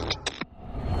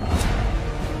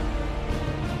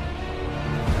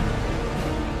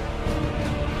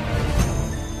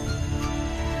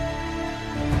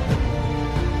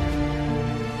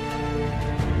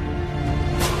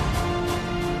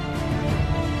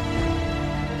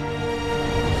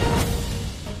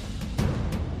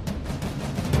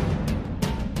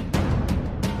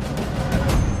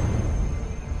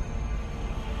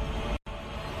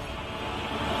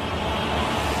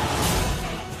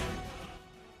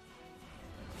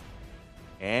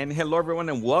And hello, everyone,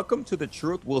 and welcome to the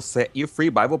Truth Will Set You Free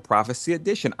Bible Prophecy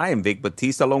Edition. I am Vic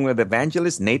Batista, along with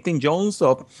evangelist Nathan Jones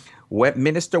of Web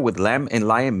Minister with Lamb and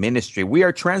Lion Ministry. We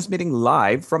are transmitting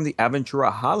live from the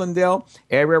Aventura Hollandale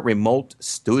area remote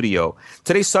studio.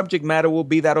 Today's subject matter will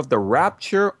be that of the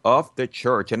rapture of the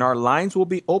church, and our lines will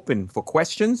be open for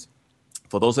questions.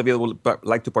 For those of you who would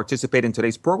like to participate in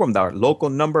today's program, our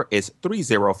local number is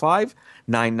 305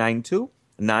 992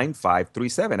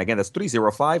 9537. Again, that's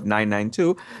 305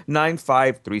 992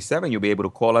 9537. You'll be able to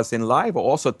call us in live or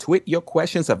also tweet your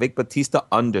questions at Vic Batista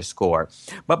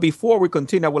 _. But before we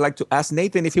continue, I would like to ask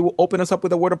Nathan if he will open us up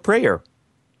with a word of prayer.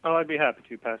 Oh, I'd be happy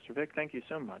to, Pastor Vic. Thank you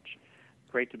so much.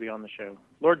 Great to be on the show.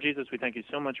 Lord Jesus, we thank you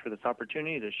so much for this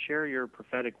opportunity to share your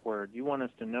prophetic word. You want us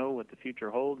to know what the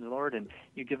future holds, Lord, and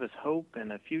you give us hope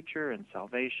and a future and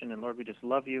salvation. And Lord, we just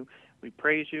love you. We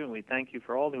praise you, and we thank you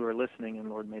for all who are listening. And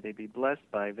Lord, may they be blessed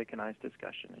by Vic and I's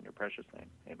discussion. In your precious name,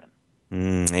 amen.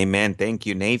 Amen. Thank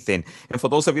you, Nathan. And for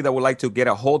those of you that would like to get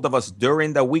a hold of us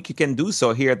during the week, you can do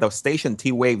so here at the station,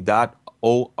 twave.org,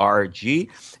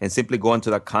 and simply go into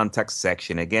the contact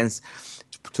section. Again,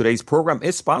 today's program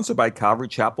is sponsored by Calvary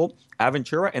Chapel,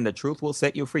 Aventura, and the Truth Will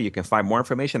Set You Free. You can find more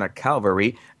information at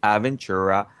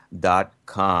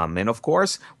calvaryaventura.com. And of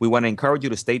course, we want to encourage you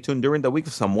to stay tuned during the week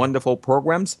for some wonderful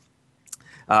programs,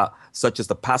 such as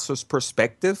the Pastor's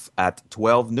Perspective at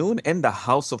 12 noon and the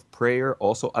House of Prayer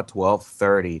also at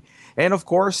 12:30. And of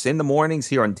course, in the mornings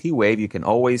here on T-Wave, you can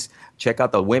always check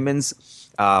out the women's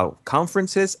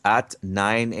conferences at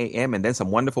 9 a.m. and then some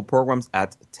wonderful programs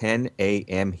at 10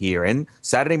 a.m. here. And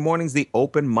Saturday mornings, the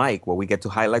open mic, where we get to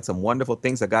highlight some wonderful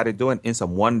things that God is doing in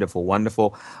some wonderful,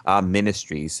 wonderful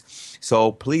ministries.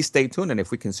 So please stay tuned. And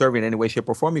if we can serve you in any way, shape,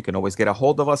 or form, you can always get a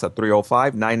hold of us at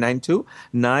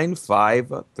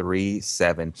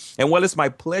 305-992-9537. And well, it's my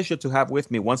pleasure to have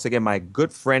with me once again my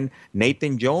good friend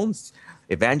Nathan Jones,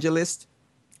 evangelist,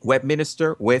 web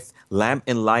minister with Lamb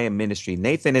and Lion Ministry.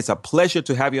 Nathan, it's a pleasure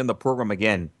to have you on the program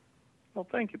again. Well,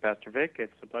 thank you, Pastor Vic.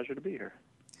 It's a pleasure to be here.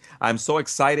 I'm so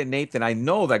excited, Nathan. I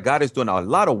know that God is doing a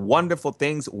lot of wonderful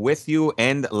things with you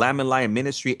and Lamb and Lion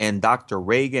Ministry and Dr.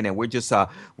 Reagan. And we're just,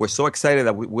 we're so excited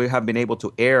that we have been able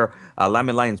to air Lamb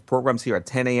and Lion's programs here at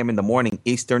 10 a.m. in the morning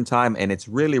Eastern time. And it's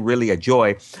really, really a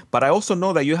joy. But I also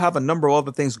know that you have a number of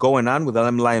other things going on with Lamb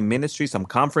and Lion Ministry, some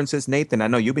conferences, Nathan. I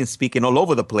know you've been speaking all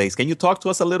over the place. Can you talk to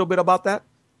us a little bit about that?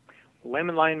 Lamb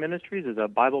and Lion Ministries is a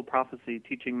Bible prophecy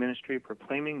teaching ministry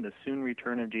proclaiming the soon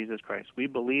return of Jesus Christ. We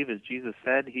believe, as Jesus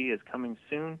said, he is coming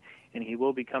soon, and he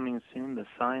will be coming soon. The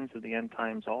signs of the end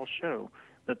times all show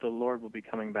that the Lord will be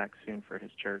coming back soon for his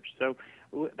church. So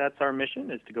that's our mission,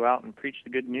 is to go out and preach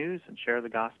the good news and share the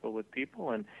gospel with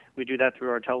people. And we do that through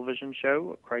our television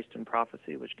show, Christ in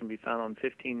Prophecy, which can be found on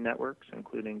 15 networks,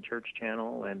 including Church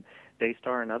Channel and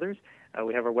Daystar and others.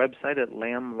 We have our website at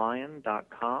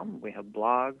lamblion.com. We have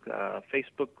blog,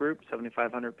 Facebook group,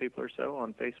 7,500 people or so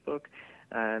on Facebook.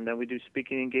 And then we do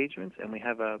speaking engagements, and we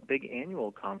have a big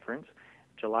annual conference,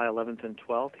 July 11th and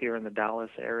 12th here in the Dallas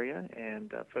area,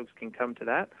 and folks can come to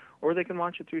that, or they can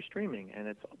watch it through streaming.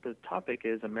 And the topic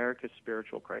is America's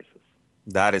Spiritual Crisis.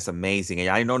 That is amazing. And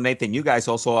I know, Nathan, you guys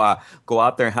also go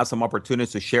out there and have some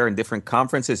opportunities to share in different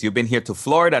conferences. You've been here to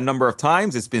Florida a number of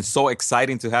times. It's been so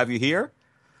exciting to have you here.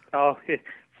 Oh,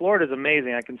 Florida's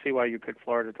amazing. I can see why you picked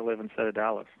Florida to live instead of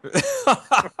Dallas.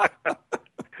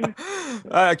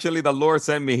 Actually, the Lord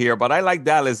sent me here, but I like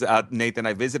Dallas, Nathan.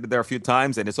 I visited there a few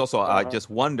times, and it's also just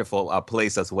wonderful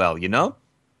place as well, you know?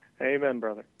 Amen,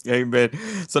 brother. Amen.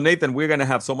 So, Nathan, we're going to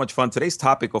have so much fun. Today's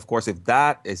topic, of course, if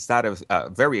that is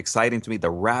very exciting to me,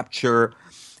 the rapture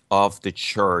of the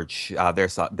church.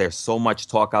 There's so much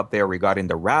talk out there regarding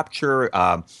the rapture,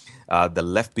 the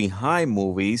Left Behind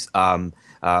movies,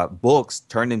 books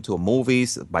turned into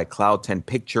movies by Cloud 10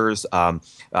 Pictures. A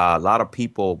lot of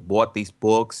people bought these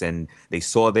books and they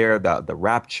saw there the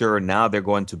rapture. Now they're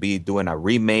going to be doing a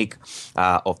remake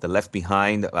of the Left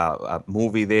Behind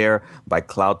movie there by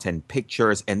Cloud 10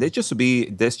 Pictures. And this just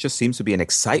seems to be an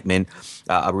excitement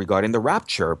regarding the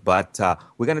rapture. But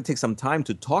we're going to take some time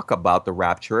to talk about the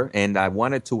rapture. And I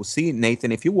wanted to see,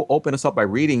 Nathan, if you will open us up by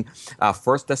reading 1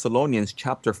 Thessalonians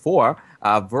chapter 4,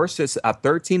 verses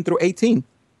 13 through 18.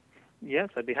 Yes,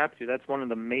 I'd be happy to. That's one of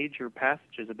the major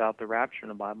passages about the rapture in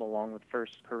the Bible, along with 1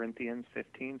 Corinthians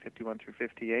 15, 51 through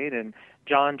 58, and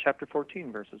John chapter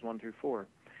 14, verses 1 through 4.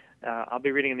 I'll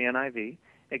be reading in the NIV.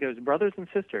 It goes, "Brothers and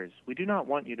sisters, we do not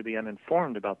want you to be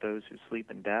uninformed about those who sleep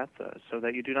in death, so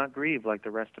that you do not grieve like the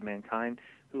rest of mankind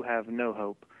who have no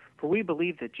hope. For we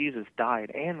believe that Jesus died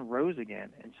and rose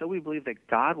again, and so we believe that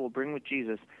God will bring with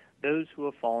Jesus those who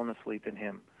have fallen asleep in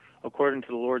him. According to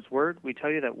the Lord's word, we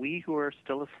tell you that we who are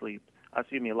still asleep,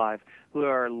 alive, who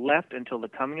are left until the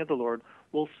coming of the Lord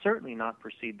will certainly not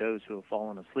precede those who have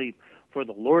fallen asleep. For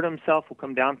the Lord himself will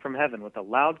come down from heaven with a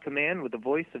loud command, with the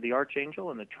voice of the archangel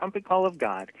and the trumpet call of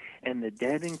God, and the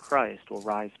dead in Christ will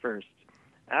rise first.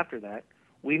 After that,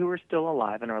 we who are still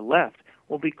alive and are left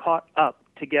will be caught up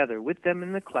together with them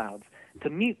in the clouds to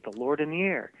meet the Lord in the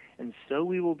air, and so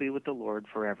we will be with the Lord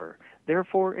forever.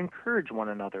 Therefore, encourage one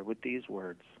another with these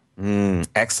words.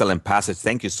 Excellent passage.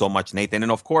 Thank you so much, Nathan.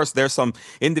 And of course, there's some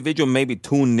individual maybe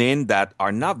tuned in that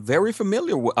are not very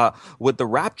familiar with the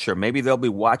rapture. Maybe they'll be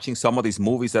watching some of these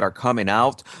movies that are coming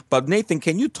out. But Nathan,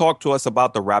 can you talk to us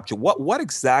about the rapture? What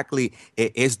exactly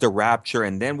is the rapture?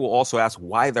 And then we'll also ask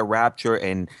why the rapture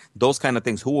and those kind of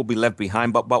things. Who will be left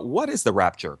behind? But what is the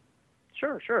rapture?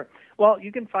 Sure. Well,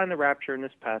 you can find the rapture in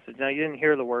this passage. Now, you didn't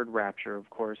hear the word rapture, of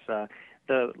course.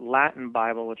 The Latin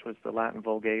Bible, which was the Latin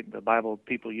Vulgate, the Bible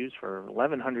people used for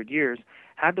 1,100 years,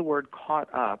 had the word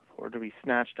caught up, or to be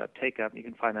snatched up, take up. You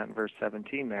can find that in verse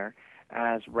 17 there,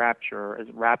 as rapture, as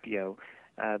rapio.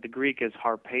 The Greek is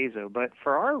harpazo. But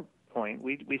for our point,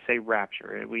 we say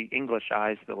rapture. We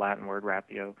Englishize the Latin word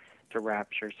rapio to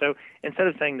rapture. So instead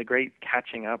of saying the great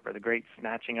catching up or the great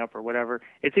snatching up or whatever,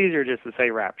 it's easier just to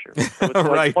say rapture. So it's Right.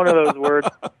 like one of those words,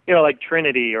 like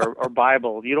Trinity or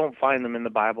Bible. You don't find them in the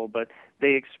Bible, but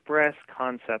they express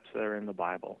concepts that are in the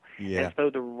Bible. Yeah. And so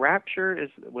the rapture is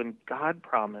when God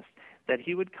promised that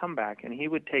he would come back and he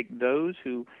would take those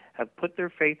who have put their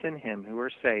faith in him, who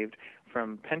are saved,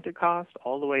 from Pentecost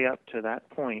all the way up to that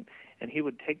point, and he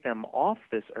would take them off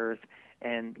this earth,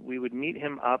 and we would meet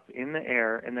him up in the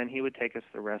air, and then he would take us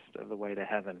the rest of the way to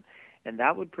heaven. And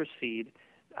that would precede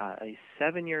a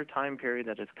 7-year time period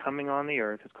that is coming on the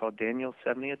earth. It's called Daniel's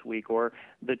 70th week, or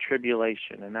the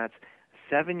tribulation. And that's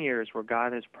 7 years where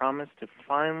God has promised to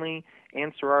finally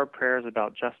answer our prayers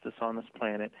about justice on this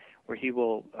planet, where he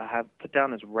will have put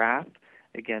down his wrath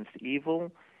against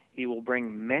evil. He will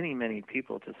bring many, many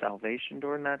people to salvation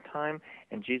during that time,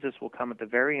 and Jesus will come at the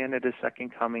very end of his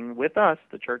second coming with us,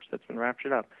 the church that's been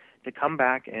raptured up, to come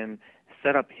back and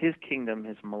set up his kingdom,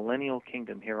 his millennial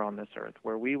kingdom here on this earth,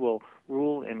 where we will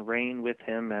rule and reign with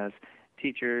him as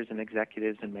teachers and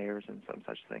executives and mayors and some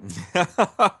such things.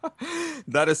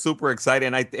 That is super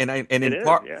exciting.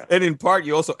 And in part,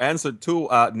 you also answered too,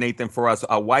 Nathan, for us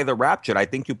why the rapture. I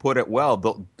think you put it well.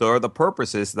 There are the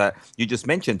purposes that you just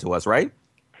mentioned to us, right?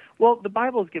 Well, the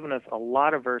Bible has given us a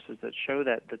lot of verses that show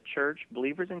that the church,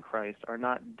 believers in Christ, are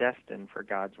not destined for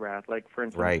God's wrath. Like, for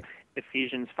instance, Right.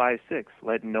 Ephesians 5:6,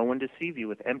 let no one deceive you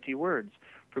with empty words,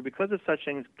 for because of such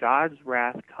things God's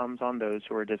wrath comes on those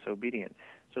who are disobedient.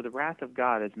 So the wrath of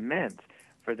God is meant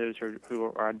for those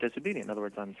who are disobedient, in other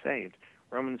words, unsaved.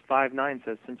 Romans 5:9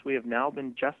 says, since we have now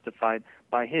been justified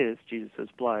by his,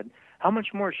 Jesus' blood, how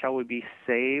much more shall we be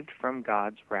saved from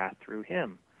God's wrath through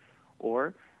him?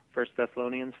 Or 1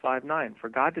 Thessalonians 5:9, for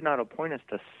God did not appoint us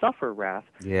to suffer wrath,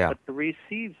 but to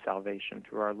receive salvation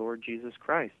through our Lord Jesus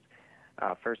Christ.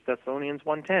 1 Thessalonians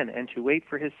 1:10, and to wait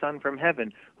for his Son from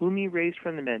heaven, whom he raised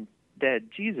from the dead,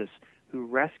 Jesus, who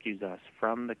rescues us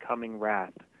from the coming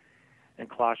wrath. And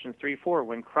Colossians 3:4,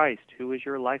 when Christ, who is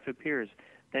your life, appears,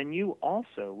 then you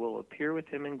also will appear with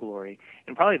him in glory.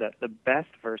 And probably the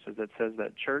best verses that says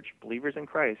that church, believers in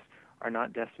Christ, are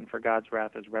not destined for God's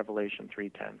wrath is Revelation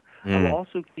 3:10. I will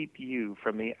also keep you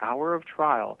from the hour of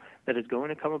trial that is going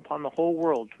to come upon the whole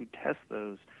world to test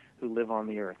those who live on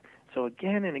the earth. So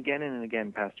again and again and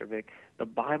again, Pastor Vic, the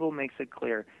Bible makes it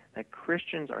clear that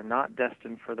Christians are not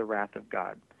destined for the wrath of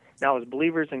God. Now, as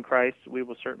believers in Christ, we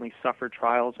will certainly suffer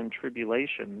trials and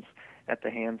tribulations at the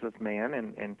hands of man,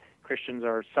 and Christians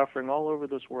are suffering all over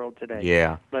this world today.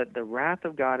 Yeah. But the wrath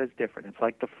of God is different. It's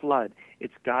like the flood.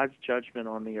 It's God's judgment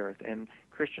on the earth, and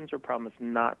Christians are promised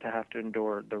not to have to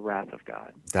endure the wrath of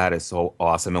God. That is so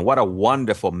awesome. And what a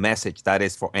wonderful message that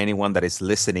is for anyone that is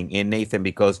listening in, Nathan,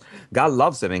 because God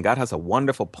loves them and God has a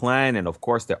wonderful plan. And of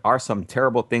course, there are some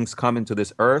terrible things coming to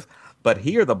this earth. But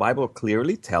here the Bible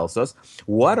clearly tells us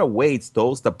what awaits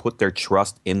those that put their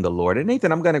trust in the Lord. And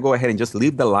Nathan, I'm going to go ahead and just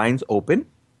leave the lines open,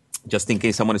 just in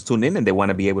case someone is tuned in and they want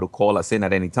to be able to call us in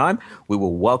at any time. We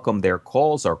will welcome their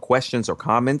calls or questions or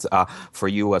comments for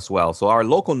you as well. So our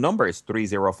local number is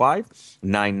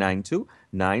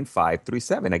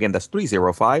 305-992-9537. Again, that's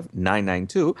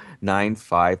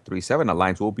 305-992-9537. Our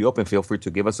lines will be open. Feel free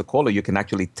to give us a call, or you can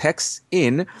actually text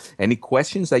in any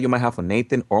questions that you might have for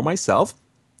Nathan or myself.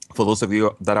 For those of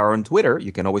you that are on Twitter,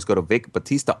 you can always go to Vic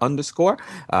Batista _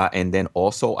 and then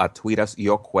also tweet us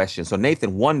your questions. So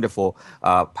Nathan, wonderful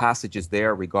passages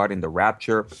there regarding the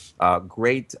rapture.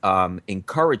 Great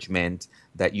encouragement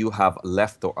that you have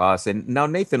left for us. And now,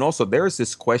 Nathan, also there is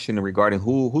this question regarding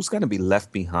who's going to be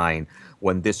left behind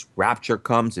when this rapture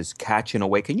comes, is catching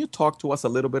away. Can you talk to us a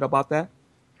little bit about that?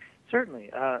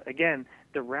 Certainly. Again,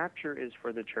 the rapture is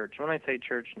for the church. When I say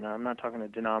church, no, I'm not talking a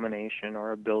denomination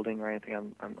or a building or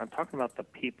anything. I'm talking about the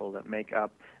people that make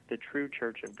up the true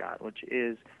church of God, which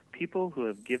is people who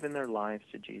have given their lives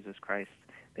to Jesus Christ.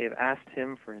 They have asked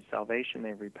Him for His salvation.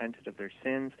 They've repented of their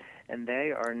sins, and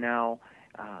they are now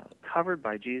covered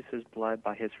by Jesus' blood,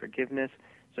 by His forgiveness,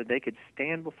 so they could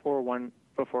stand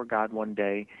before God one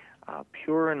day,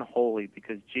 pure and holy,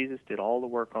 because Jesus did all the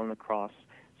work on the cross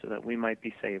so that we might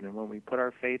be saved. And when we put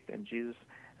our faith in Jesus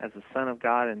as the Son of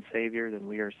God and Savior, then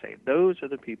we are saved. Those are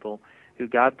the people who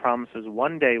God promises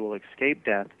one day will escape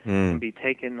death and be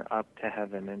taken up to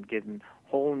heaven and given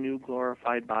whole new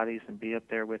glorified bodies and be up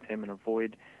there with Him and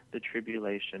avoid the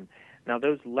tribulation. Now,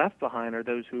 those left behind are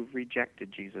those who've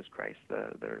rejected Jesus Christ,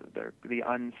 the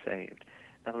unsaved.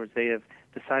 In other words, they have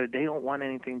decided they don't want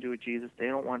anything to do with Jesus, they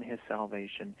don't want His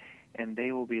salvation, and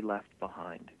they will be left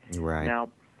behind. Right. Now,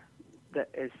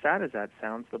 as sad as that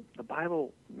sounds, the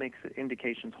Bible makes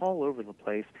indications all over the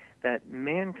place that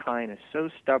mankind is so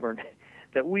stubborn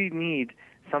that we need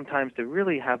sometimes to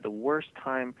really have the worst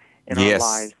time in our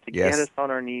lives to get us on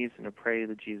our knees and to pray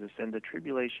to Jesus. And the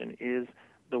tribulation is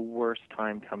the worst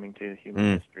time coming to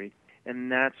human history. And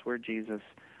that's where Jesus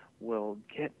will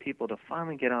get people to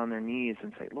finally get on their knees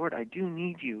and say, Lord, I do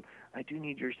need you. I do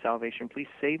need your salvation. Please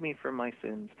save me from my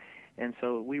sins. And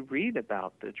so we read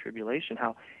about the tribulation,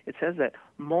 how it says that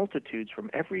multitudes from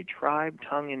every tribe,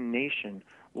 tongue, and nation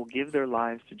will give their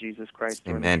lives to Jesus Christ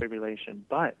during the tribulation.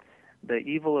 But the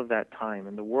evil of that time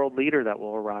and the world leader that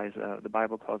will arise, the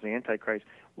Bible calls the Antichrist,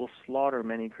 will slaughter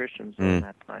many Christians during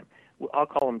that time. I'll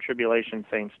call them tribulation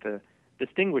saints to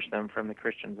distinguish them from the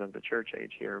Christians of the church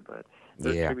age here, but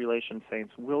those tribulation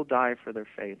saints will die for their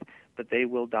faith, but they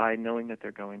will die knowing that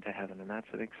they're going to heaven, and that's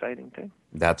an exciting thing.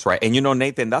 That's right. And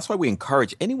Nathan, that's why we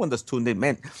encourage anyone that's tuned in,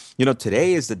 man,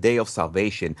 today is the day of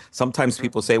salvation. Sometimes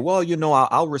people say, well,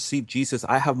 I'll receive Jesus.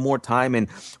 I have more time. And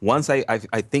once I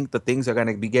think that things are going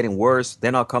to be getting worse,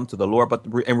 then I'll come to the Lord. But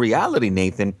in reality,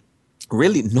 Nathan,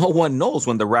 really, no one knows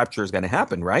when the rapture is going to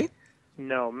happen, right?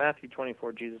 No, Matthew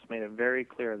 24, Jesus made it very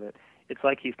clear that it's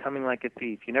like He's coming like a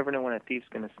thief. You never know when a thief's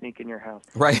going to sneak in your house.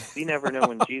 Right. We never know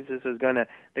when Jesus is going to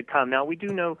come. Now, we do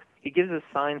know He gives us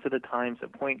signs of the times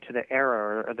that point to the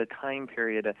era or the time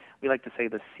period. We like to say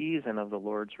the season of the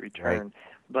Lord's return.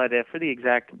 Right. But for the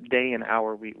exact day and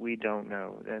hour, we don't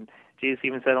know. And Jesus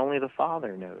even said only the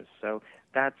Father knows. So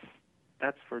that's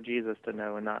for Jesus to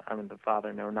know, and the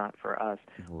Father know, not for us.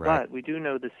 Right. But we do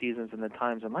know the seasons and the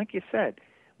times. And like you said,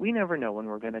 we never know when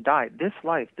we're going to die. This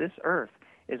life, this earth,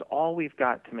 is all we've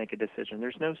got to make a decision.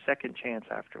 There's no second chance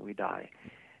after we die.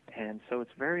 And so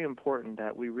it's very important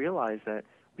that we realize that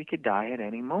we could die at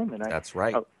any moment. That's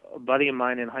right. A buddy of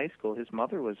mine in high school, his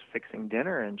mother was fixing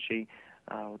dinner, and she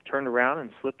turned around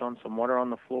and slipped on some water on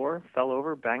the floor, fell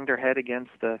over, banged her head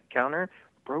against the counter,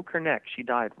 broke her neck. She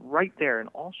died right there, and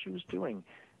all she was doing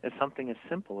is something as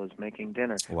simple as making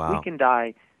dinner. Wow. We can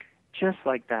die just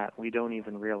like that. We don't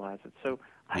even realize it. So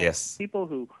people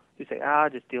who say, I'll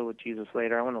just deal with Jesus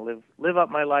later. I want to live up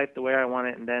my life the way I want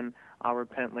it, and then I'll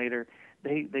repent later.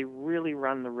 They really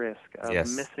run the risk of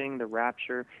missing the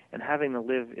rapture and having to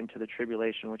live into the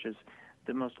tribulation, which is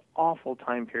the most awful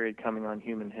time period coming on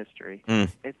human history.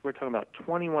 We're talking about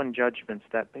 21 judgments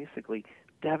that basically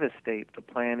devastate the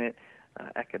planet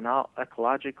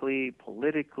ecologically,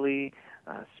 politically,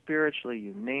 spiritually,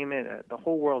 you name it. The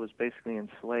whole world is basically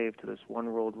enslaved to this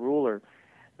one world ruler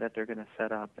that they're going to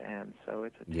set up, and so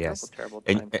it's a terrible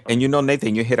time. And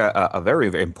Nathan, you hit a very,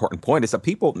 very important point. It's that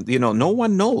people, no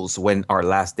one knows when our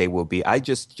last day will be. I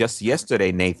just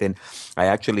yesterday, Nathan, I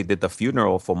actually did the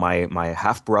funeral for my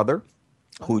half brother,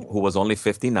 who was only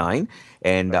 59,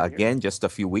 and again, just a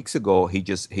few weeks ago,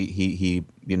 he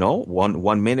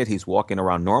one minute he's walking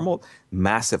around normal,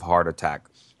 massive heart attack.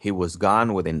 He was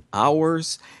gone within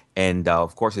hours. And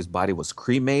of course, his body was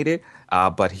cremated.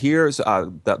 But here's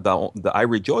I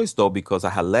rejoiced, though, because I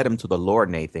had led him to the Lord,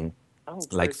 Nathan,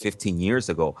 like 15 years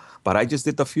ago. But I just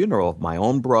did the funeral of my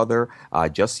own brother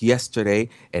just yesterday.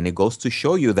 And it goes to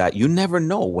show you that you never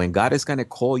know when God is going to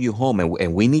call you home.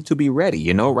 And we need to be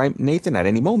ready, right, Nathan, at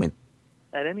any moment.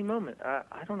 At any moment.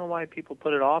 I don't know why people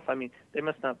put it off. I mean, they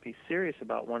must not be serious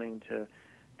about wanting to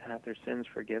have their sins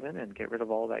forgiven and get rid of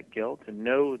all that guilt and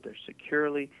know they're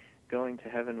securely going to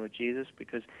heaven with Jesus,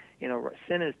 because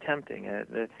sin is tempting.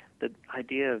 The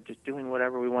idea of just doing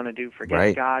whatever we want to do,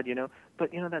 forget God,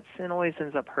 but that sin always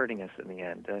ends up hurting us in the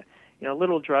end.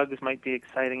 Little drugs might be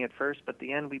exciting at first, but at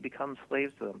the end we become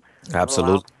slaves to them.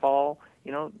 Absolutely. Alcohol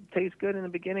tastes good in the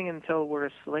beginning until we're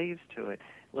slaves to it.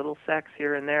 Little sex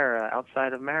here and there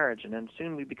outside of marriage, and then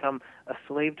soon we become a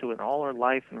slave to it, and all our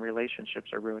life and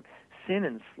relationships are ruined. Sin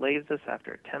enslaves us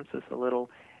after it tempts us a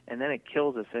little, and then it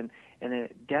kills us, and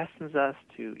it destines us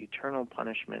to eternal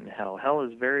punishment in hell. Hell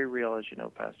is very real, as you know,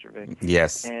 Pastor Vic.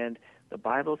 Yes. And the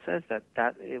Bible says that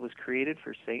it was created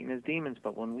for Satan as demons,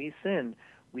 but when we sinned,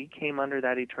 we came under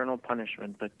that eternal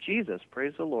punishment. But Jesus,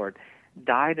 praise the Lord,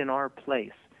 died in our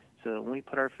place, so that when we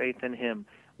put our faith in him,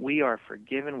 we are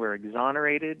forgiven, we're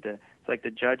exonerated. It's like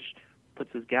the judge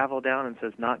puts his gavel down and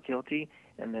says, not guilty,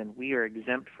 and then we are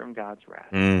exempt from God's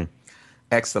wrath.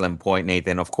 Excellent point,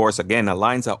 Nathan. Of course, again, the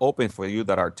lines are open for you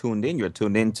that are tuned in. You're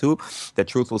tuned into The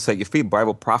Truth Will Set You Free,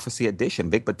 Bible Prophecy Edition.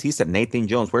 Vic Batista, Nathan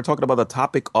Jones. We're talking about the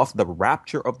topic of the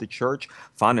rapture of the church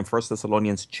found in 1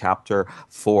 Thessalonians chapter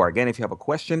 4. Again, if you have a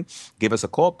question, give us a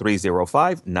call,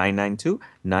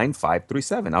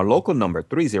 305-992-9537. Our local number,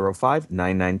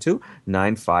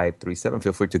 305-992-9537.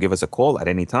 Feel free to give us a call at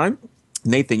any time.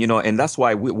 Nathan, and that's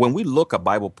why when we look at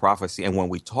Bible prophecy and when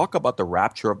we talk about the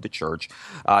rapture of the church,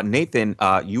 Nathan,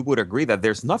 you would agree that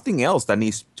there's nothing else that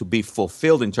needs to be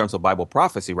fulfilled in terms of Bible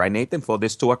prophecy, right, Nathan, for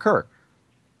this to occur?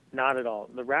 Not at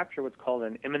all. The rapture was called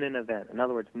an imminent event. In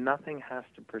other words, nothing has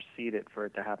to precede it for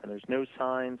it to happen. There's no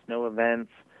signs, no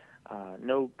events,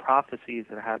 no prophecies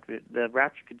that have to. The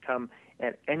rapture could come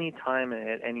at any time and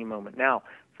at any moment. Now,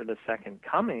 for the second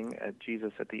coming of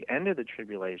Jesus at the end of the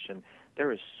tribulation, there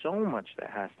is so much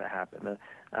that has to happen.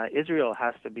 Israel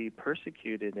has to be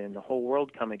persecuted and the whole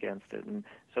world come against it. And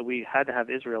so we had to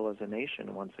have Israel as a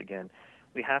nation once again.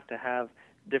 We have to have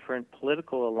different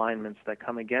political alignments that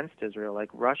come against Israel, like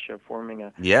Russia forming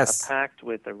a pact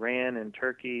with Iran and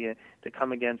Turkey to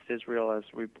come against Israel, as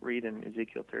we read in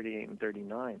Ezekiel 38 and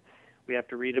 39. We have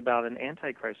to read about an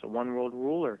antichrist, a one-world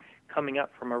ruler, coming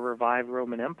up from a revived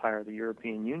Roman Empire, the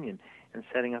European Union, and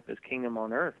setting up his kingdom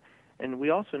on earth. And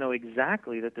we also know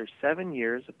exactly that there's 7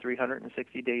 years of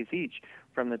 360 days each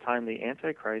from the time the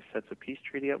Antichrist sets a peace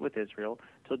treaty up with Israel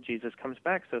till Jesus comes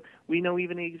back. So we know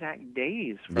even the exact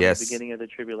days from the beginning of the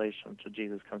tribulation until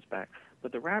Jesus comes back.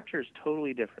 But the rapture is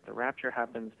totally different. The rapture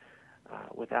happens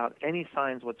without any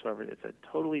signs whatsoever. It's a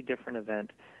totally different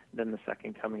event than the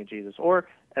second coming of Jesus. Or,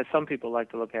 as some people like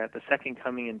to look at, the second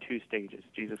coming in two stages.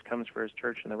 Jesus comes for his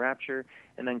church in the rapture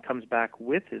and then comes back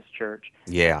with his church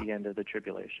at the end of the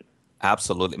tribulation.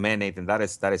 Absolutely. Man, Nathan, that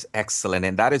is excellent.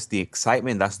 And that is the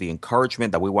excitement. That's the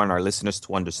encouragement that we want our listeners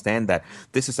to understand, that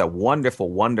this is a wonderful,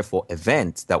 wonderful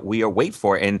event that we are waiting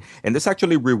for. And there's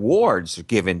actually rewards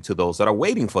given to those that are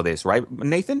waiting for this, right,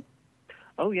 Nathan?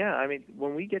 Oh, yeah. I mean,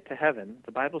 when we get to heaven,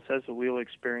 the Bible says that we will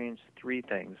experience three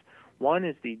things. One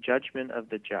is the judgment of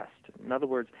the just. In other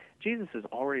words, Jesus has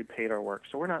already paid our work,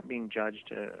 so we're not being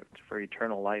judged for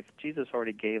eternal life. Jesus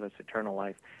already gave us eternal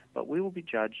life, but we will be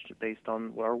judged based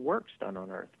on our works done on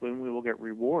earth, when we will get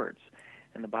rewards.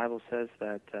 And the Bible says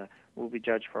that we'll be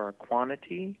judged for our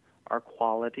quantity, our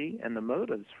quality, and the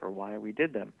motives for why we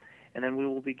did them. And then we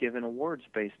will be given awards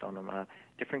based on them,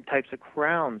 different types of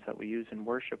crowns that we use in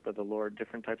worship of the Lord,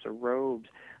 different types of robes.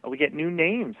 We get new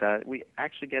names. We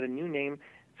actually get a new name.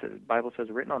 The Bible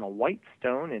says written on a white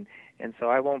stone, and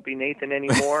so I won't be Nathan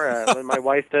anymore. When my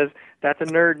wife does, that's a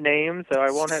nerd name, so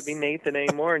I won't be Nathan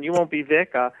anymore, and you won't be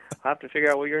Vic. I'll have to figure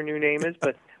out what your new name is,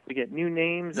 but we get new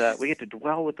names. We get to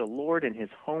dwell with the Lord in his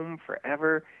home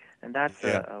forever, and that's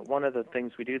one of the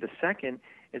things we do. The second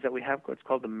is that we have what's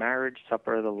called the marriage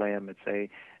supper of the Lamb. It's a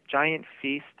giant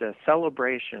feast, a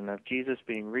celebration of Jesus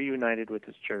being reunited with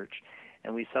his church,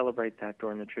 and we celebrate that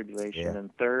during the tribulation. And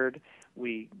third,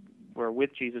 we're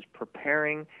with Jesus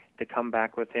preparing to come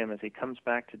back with him as he comes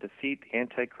back to defeat the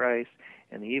Antichrist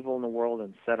and the evil in the world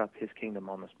and set up his kingdom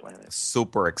on this planet.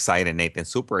 Super exciting, Nathan.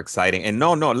 Super exciting. And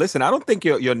no, listen, I don't think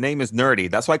your name is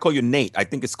nerdy. That's why I call you Nate. I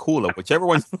think it's cooler, whichever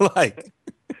one you like.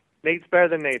 Nate's better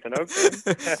than Nathan, okay?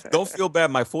 Don't feel bad.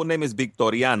 My full name is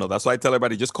Victoriano. That's why I tell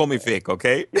everybody, just call me Vic,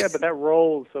 okay? Yeah, but that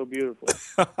rolls so beautifully.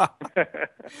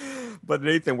 But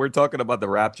Nathan, we're talking about the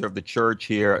rapture of the church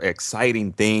here.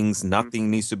 Exciting things.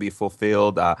 Nothing needs to be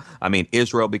fulfilled.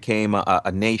 Israel became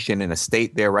a nation and a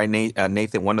state there, right,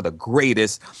 Nathan? One of the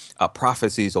greatest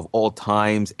prophecies of all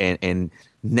times. And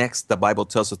next, the Bible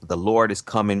tells us that the Lord is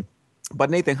coming. But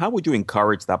Nathan, how would you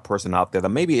encourage that person out there that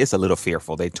maybe is a little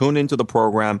fearful? They tune into the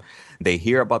program, they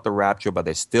hear about the rapture, but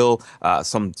there's still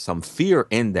some fear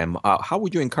in them. How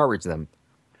would you encourage them?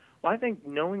 Well, I think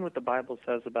knowing what the Bible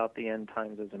says about the end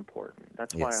times is important.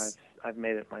 That's why I've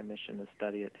made it my mission to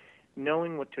study it.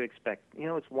 knowing what to expect.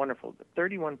 It's wonderful.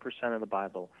 31% of the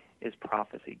Bible is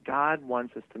prophecy. God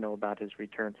wants us to know about his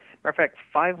return. Matter of fact,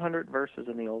 500 verses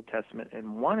in the Old Testament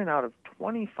and 1 out of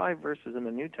 25 verses in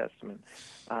the New Testament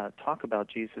talk about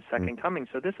Jesus' second coming.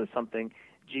 So this is something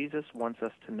Jesus wants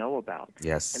us to know about.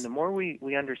 Yes. And the more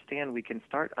we understand, we can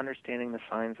start understanding the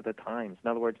signs of the times. In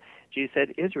other words, Jesus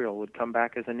said Israel would come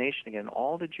back as a nation again.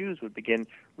 All the Jews would begin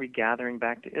regathering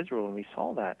back to Israel, and we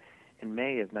saw that in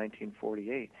May of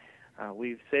 1948.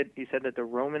 He said that the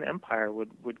Roman Empire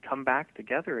would come back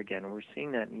together again, and we're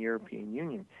seeing that in the European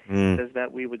Union. He says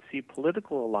that we would see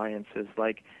political alliances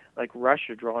like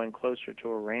Russia drawing closer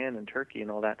to Iran and Turkey and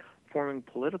all that, forming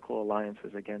political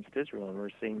alliances against Israel, and we're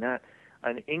seeing that.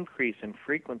 An increase in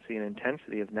frequency and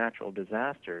intensity of natural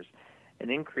disasters, an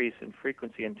increase in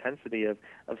frequency and intensity of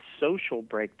social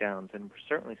breakdowns, and we're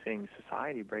certainly seeing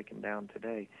society breaking down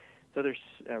today. So there's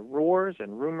wars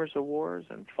and rumors of wars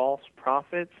and false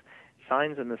prophets,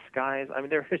 signs in the skies. I mean,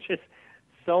 there is just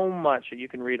so much that you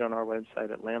can read on our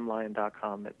website at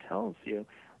lamblion.com that tells you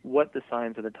what the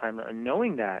signs of the time are. And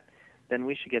knowing that, then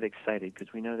we should get excited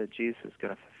because we know that Jesus is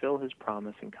going to fulfill his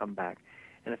promise and come back.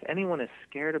 And if anyone is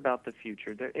scared about the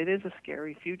future, it is a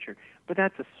scary future, but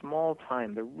that's a small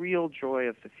time. The real joy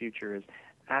of the future is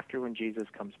after when Jesus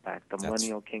comes back, the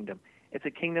millennial kingdom. It's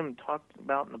a kingdom talked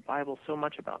about in the Bible so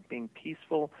much about being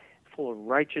peaceful, full of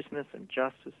righteousness and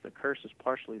justice. The curse is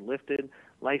partially lifted.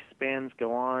 Lifespans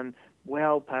go on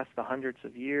well past the hundreds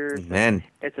of years. Amen.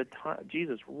 It's a time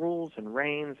Jesus rules and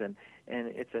reigns, and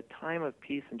it's a time of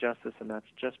peace and justice, and that's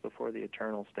just before the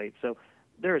eternal state. So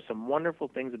there are some wonderful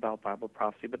things about Bible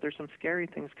prophecy, but there's some scary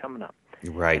things coming up.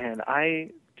 Right. And I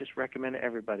just recommend to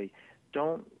everybody,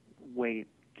 don't wait.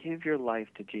 Give your life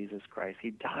to Jesus Christ.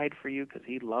 He died for you because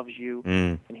he loves you,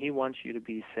 and he wants you to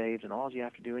be saved. And all you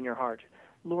have to do in your heart,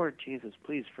 Lord Jesus,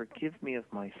 please forgive me of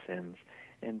my sins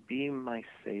and be my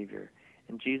Savior.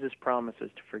 And Jesus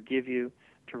promises to forgive you,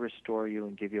 to restore you,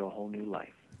 and give you a whole new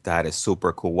life. That is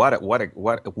super cool. What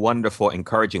wonderful,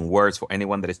 encouraging words for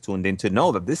anyone that is tuned in to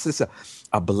know that this is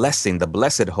a blessing, the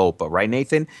blessed hope, right,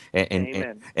 Nathan?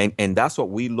 Amen. And that's what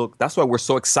that's why we're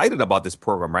so excited about this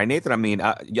program, right, Nathan? I mean,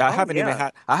 I haven't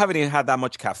even had that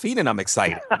much caffeine, and I'm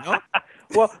excited. You know?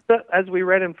 Well, as we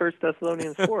read in 1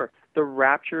 Thessalonians 4, the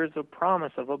rapture is a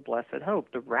promise of a blessed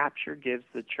hope. The rapture gives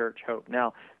the church hope.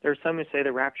 Now, there are some who say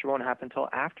the rapture won't happen until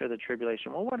after the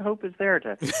tribulation. Well, what hope is there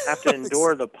to have to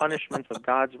endure the punishments of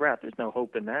God's wrath? There's no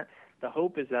hope in that. The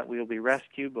hope is that we will be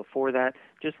rescued before that,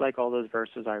 just like all those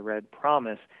verses I read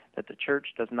promise that the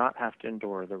church does not have to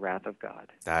endure the wrath of God.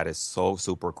 That is so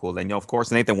super cool. And, of course,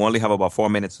 Nathan, we only have about 4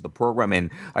 minutes of the program. And,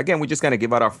 again, we're just going to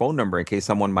give out our phone number in case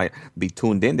someone might be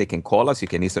tuned in. They can call us. You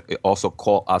can also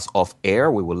call us off air.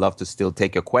 We would love to still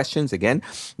take your questions. Again,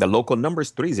 the local number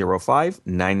is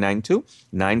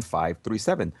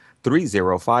 305-992-9537.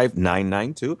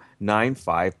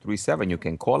 305-992-9537. You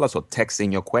can call us or text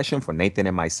in your question for Nathan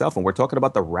and myself. And we're talking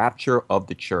about the rapture of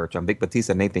the church. I'm Vic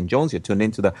Batista, Nathan Jones. You're tuned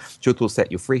into the Truth Will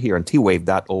Set You Free here on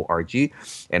twave.org.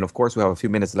 And of course, we have a few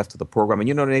minutes left of the program.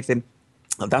 And Nathan,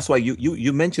 that's why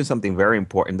you mentioned something very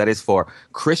important. That is for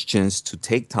Christians to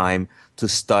take time to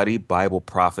study Bible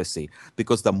prophecy.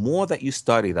 Because the more that you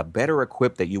study, the better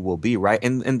equipped that you will be, right?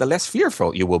 And the less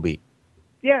fearful you will be.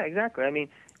 Yeah, exactly. I mean,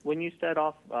 when you set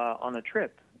off on a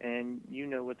trip and you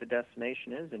know what the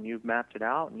destination is and you've mapped it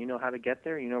out and you know how to get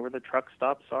there, you know where the truck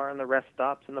stops are and the rest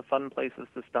stops and the fun places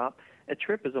to stop, a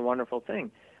trip is a wonderful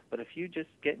thing. But if you just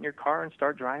get in your car and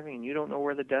start driving and you don't know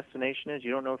where the destination is,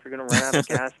 you don't know if you're going to run out of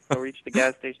gas or reach the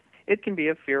gas station, it can be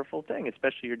a fearful thing,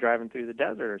 especially if you're driving through the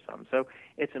desert or something. So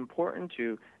it's important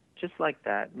to, just like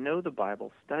that, know the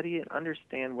Bible, study it,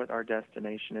 understand what our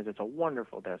destination is. It's a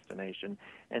wonderful destination.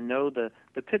 And know the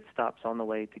pit stops on the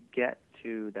way to get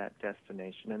to that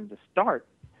destination. And to start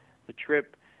the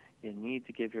trip, you need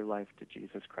to give your life to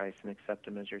Jesus Christ and accept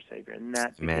him as your Savior. And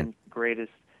that begins the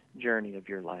greatest journey of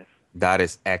your life. That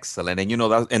is excellent. And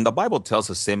and the Bible tells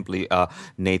us simply,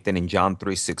 Nathan, in John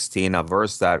 3:16, a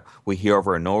verse that we hear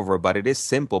over and over, but it is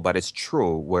simple, but it's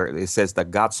true, where it says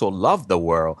that God so loved the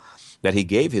world that he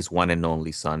gave his one and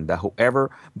only Son, that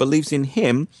whoever believes in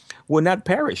him will not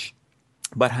perish,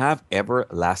 but have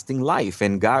everlasting life.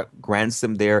 And God grants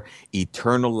them their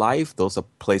eternal life. Those who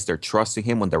place their trust in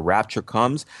him. When the rapture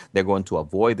comes, they're going to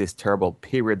avoid this terrible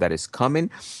period that is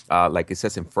coming. Like it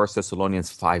says in 1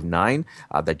 Thessalonians 5:9,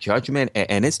 the judgment.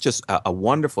 And it's just a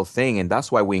wonderful thing. And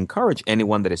that's why we encourage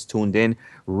anyone that is tuned in,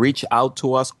 reach out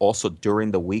to us also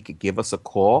during the week. Give us a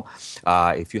call.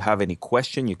 If you have any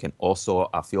question, you can also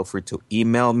feel free to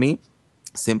email me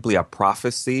simply a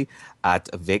prophecy at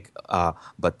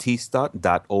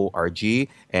vicbatista.org.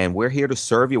 And we're here to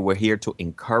serve you. We're here to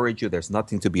encourage you. There's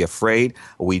nothing to be afraid.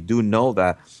 We do know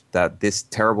that this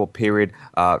terrible period,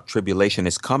 tribulation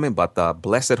is coming, but the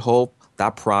blessed hope,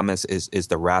 that promise is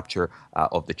the rapture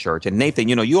of the church. And Nathan,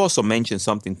 you also mentioned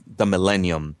something, the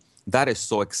millennium. That is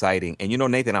so exciting. And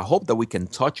Nathan, I hope that we can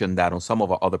touch on that on some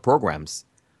of our other programs.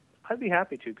 I'd be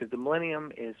happy to, because the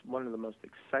millennium is one of the most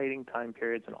exciting time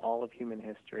periods in all of human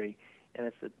history,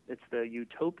 and it's the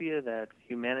utopia that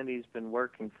humanity's been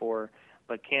working for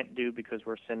but can't do because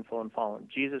we're sinful and fallen.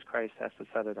 Jesus Christ has to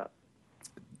set it up.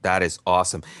 That is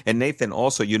awesome. And Nathan,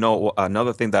 also,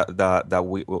 another thing why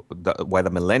the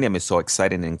millennium is so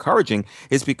exciting and encouraging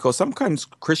is because sometimes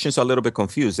Christians are a little bit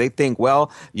confused. They think,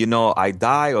 well, I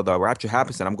die or the rapture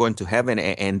happens and I'm going to heaven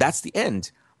and that's the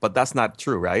end. But that's not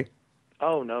true, right?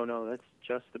 Oh, no, that's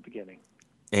just the beginning.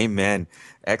 Amen.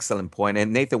 Excellent point.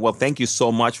 And Nathan, well, thank you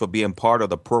so much for being part of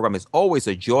the program. It's always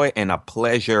a joy and a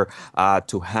pleasure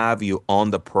to have you on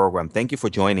the program. Thank you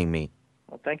for joining me.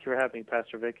 Well, thank you for having me,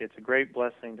 Pastor Vic. It's a great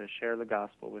blessing to share the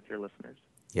gospel with your listeners.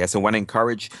 Yes, I want to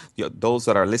encourage those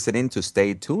that are listening to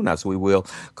stay tuned as we will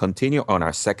continue on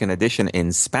our second edition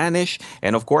in Spanish.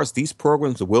 And of course, these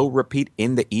programs will repeat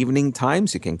in the evening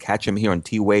times. You can catch them here on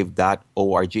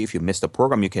twave.org. If you missed the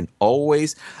program, you can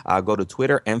always go to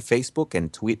Twitter and Facebook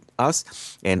and tweet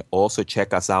us. And also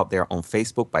check us out there on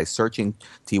Facebook by searching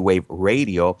T-Wave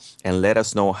Radio and let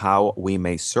us know how we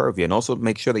may serve you. And also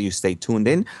make sure that you stay tuned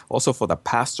in also for the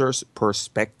pastor's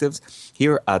perspectives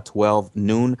here at 12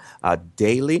 noon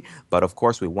daily. But of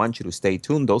course, we want you to stay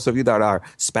tuned. Those of you that are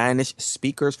Spanish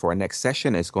speakers, for our next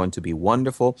session is going to be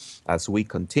wonderful as we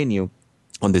continue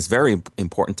on this very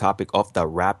important topic of the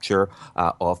rapture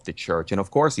of the church. And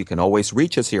of course, you can always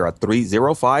reach us here at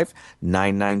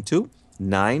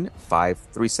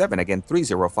 305-992-9537. Again,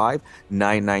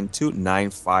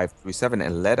 305-992-9537.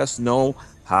 And let us know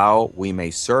how we may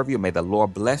serve you. May the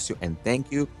Lord bless you and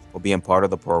thank you for being part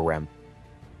of the program.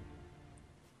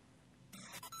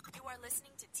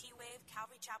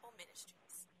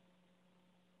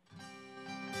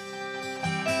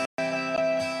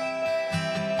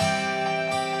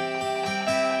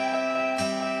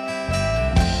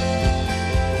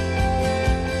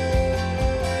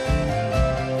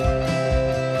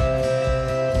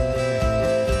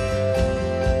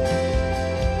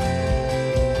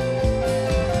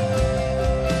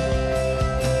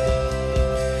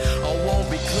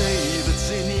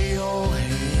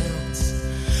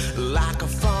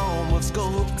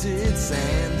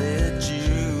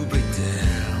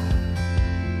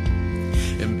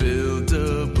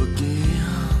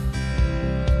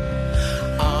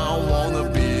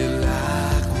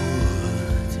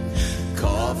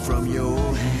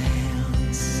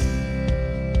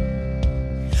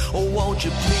 Won't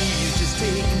you please just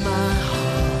take my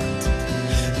heart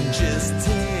and just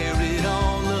tear it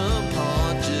all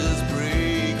apart, just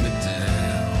break me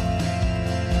down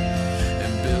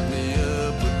and build me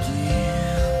up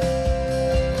again.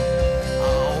 I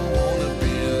wanna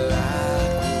be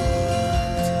like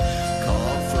wood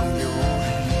carved from your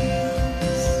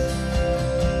hands.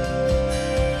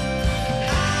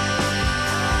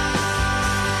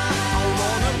 I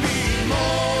wanna be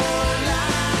more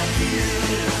like you.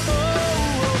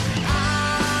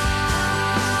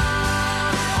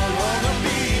 I wanna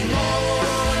be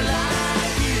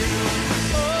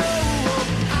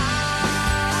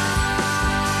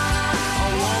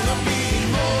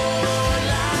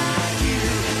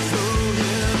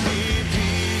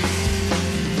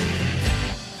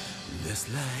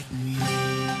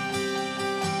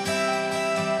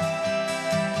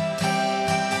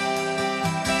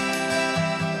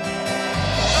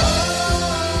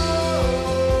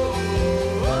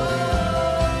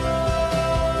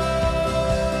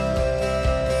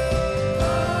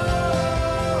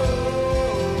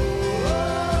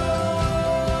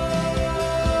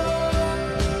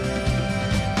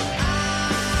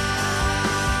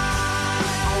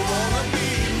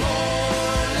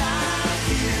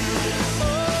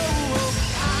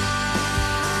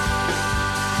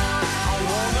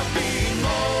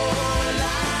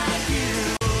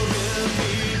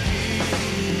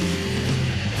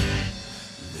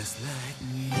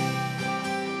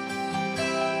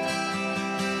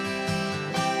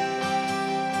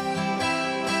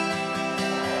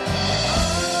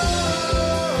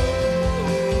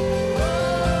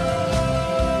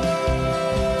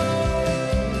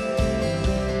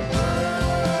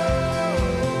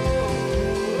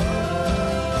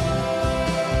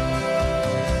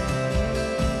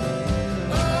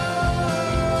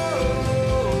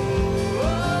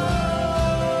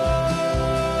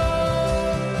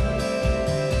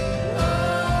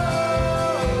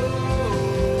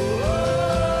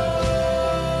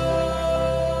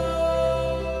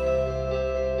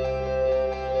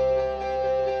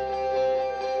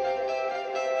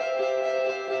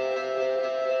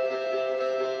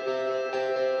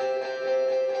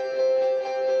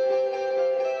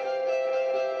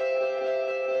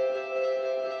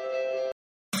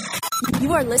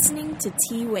You are listening to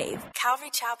T-Wave, Calvary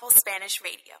Chapel Spanish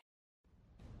Radio.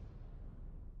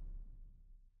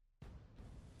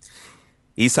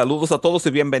 Y saludos a todos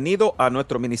y bienvenido a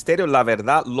nuestro ministerio La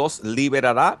Verdad los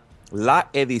Liberará, la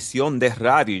edición de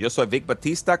radio. Yo soy Vic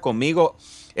Batista, conmigo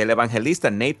el evangelista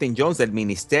Nathan Jones del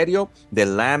ministerio de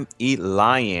Lamb y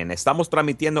Lion. Estamos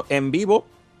transmitiendo en vivo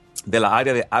de la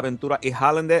área de Aventura y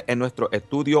Highlander en nuestro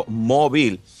estudio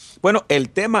móvil. Bueno, el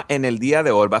tema en el día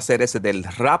de hoy va a ser ese del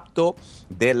rapto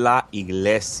de la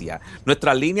iglesia.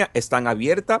 Nuestras líneas están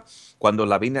abiertas. Cuando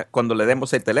le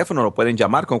demos el teléfono, lo pueden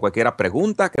llamar con cualquier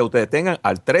pregunta que ustedes tengan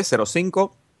al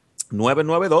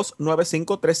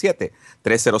 305-992-9537.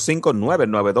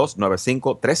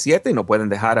 305-992-9537 y nos pueden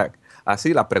dejar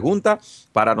así la pregunta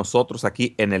para nosotros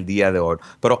aquí en el día de hoy.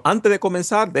 Pero antes de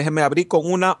comenzar, déjenme abrir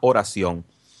con una oración.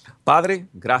 Padre,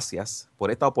 gracias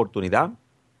por esta oportunidad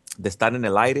de estar en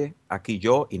el aire, aquí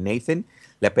yo y Nathan.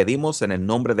 Le pedimos en el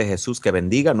nombre de Jesús que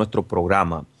bendiga nuestro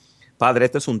programa. Padre,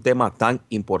 este es un tema tan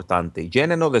importante.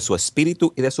 Llénenos de su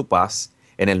espíritu y de su paz.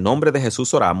 En el nombre de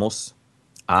Jesús oramos.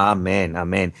 Amén,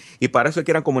 amén. Y para eso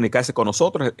quieran comunicarse con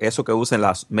nosotros, eso que usen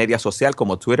las medias sociales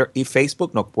como Twitter y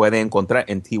Facebook, nos pueden encontrar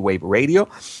en T-Wave Radio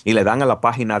y le dan a la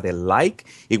página de like.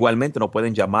 Igualmente nos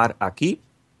pueden llamar aquí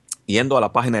yendo a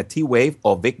la página de T-Wave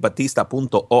o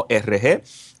vicbatista.org,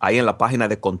 ahí en la página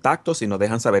de contactos y nos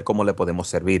dejan saber cómo le podemos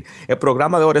servir. El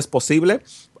programa de hoy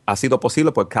ha sido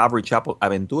posible por Calvary Chapel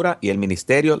Aventura y el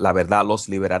ministerio La Verdad los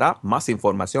Liberará. Más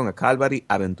información a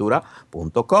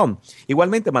calvaryaventura.com.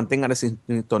 Igualmente manténganse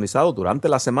sintonizados durante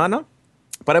la semana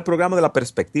para el programa de la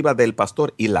perspectiva del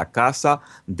pastor y la casa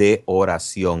de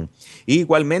oración.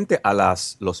 Igualmente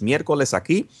los miércoles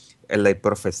aquí en la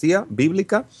profecía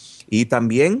bíblica y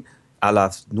también a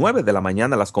las 9 de la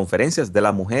mañana las conferencias de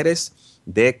las mujeres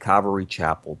de Calvary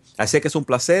Chapel. Así que es un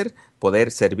placer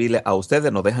poder servirle a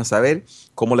ustedes. Nos dejan saber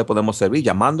cómo le podemos servir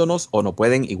llamándonos o no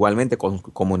pueden igualmente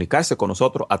comunicarse con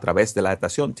nosotros a través de la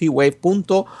estación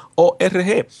twave.org.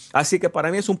 Así que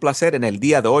para mí es un placer en el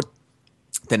día de hoy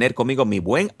tener conmigo mi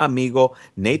buen amigo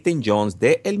Nathan Jones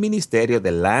de el ministerio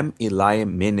de Lamb y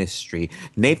Lion Ministry.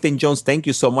 Nathan Jones, thank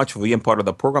you so much for being part of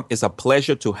the program. It's a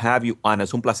pleasure to have you on.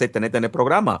 Es un placer tenerte en el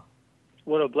programa.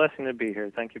 What a blessing to be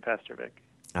here. Thank you, Pastor Vic.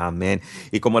 Amén.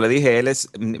 Y como le dije,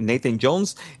 Nathan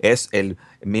Jones es el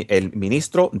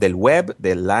ministro del web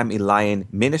de Lamb y Lion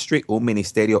Ministry, un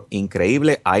ministerio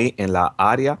increíble ahí en la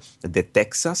área de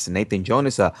Texas. Nathan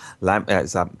Jones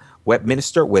is a web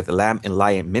minister with Lamb and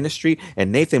Lion Ministry.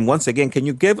 And Nathan, once again, can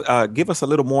you give us a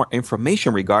little more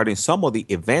information regarding some of the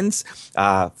events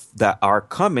that are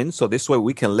coming, so this way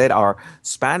we can let our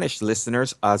Spanish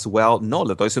listeners as well know?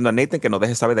 Le estoy diciendo a Nathan que nos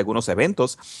deje saber de algunos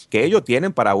eventos que ellos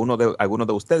tienen para algunos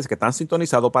de ustedes que están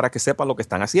sintonizados para que sepan lo que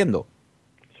están haciendo.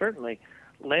 Certainly.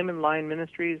 Lamb and Lion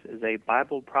Ministries is a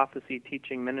Bible prophecy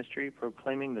teaching ministry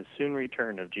proclaiming the soon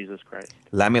return of Jesus Christ.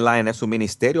 Lamb and Lion es un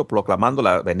ministerio proclamando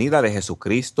la venida de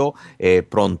Jesucristo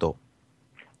pronto.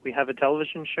 We have a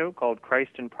television show called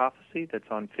Christ in Prophecy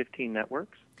that's on 15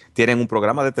 networks. Tienen un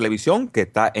programa de televisión que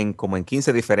está como en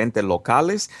 15 diferentes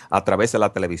locales a través de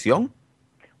la televisión.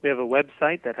 We have a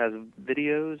website that has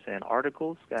videos and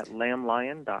articles at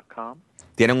lamblion.com.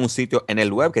 Tienen un sitio en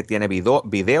el web que tiene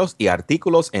videos y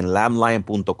artículos en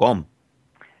lamblion.com.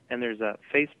 And there's a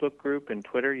Facebook group and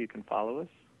Twitter you can follow us.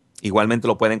 Igualmente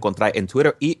lo pueden encontrar en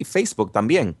Twitter y Facebook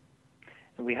también.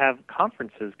 And we have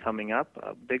conferences coming up.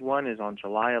 A big one is on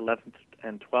July 11th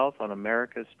and 12th on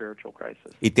America's Spiritual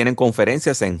Crisis. Y tienen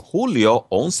conferencias en julio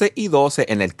 11 y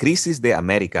 12 en el Crisis de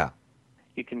América.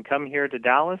 You can come here to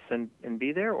Dallas and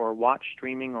be there or watch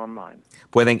streaming online.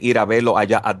 Pueden ir a verlo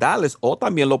allá a Dallas o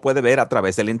también lo puede ver a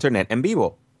través del internet en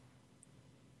vivo.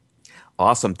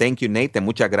 Awesome. Thank you, Nathan.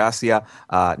 Muchas gracias,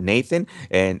 Nathan.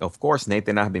 And of course,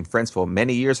 Nathan and I have been friends for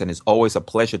many years, and it's always a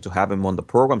pleasure to have him on the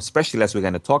program, especially as we're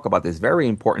going to talk about this very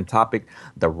important topic,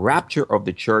 the rapture of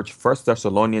the church, 1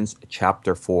 Thessalonians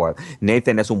chapter 4.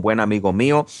 Nathan es un buen amigo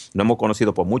mío. Nos hemos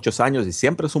conocido por muchos años y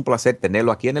siempre es un placer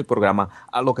tenerlo aquí en el programa,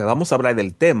 a lo que vamos a hablar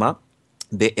del tema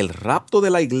de el rapto de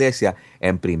la iglesia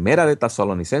en Primera de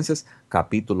Tesalonicenses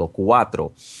capítulo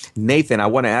 4. Nathan, I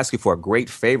want to ask you for a great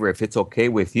favor, if it's okay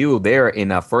with you, there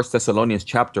in 1 Thessalonians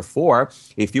chapter 4,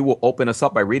 if you will open us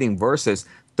up by reading verses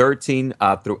 13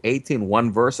 through 18,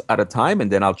 one verse at a time,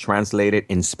 and then I'll translate it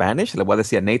in Spanish. Le voy a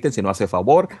decir a Nathan, si no hace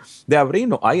favor, de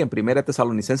abrirnos ahí en 1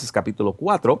 Tesalonicenses capítulo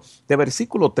 4, de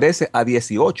versículo 13 a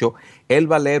 18. Él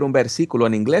va a leer un versículo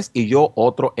en inglés y yo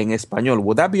otro en español.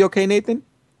 Would that be okay, Nathan?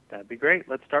 That'd be great.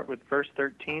 Let's start with verse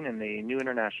 13 in the New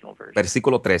International Version.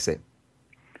 Versículo 13.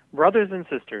 Brothers and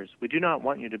sisters, we do not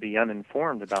want you to be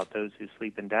uninformed about those who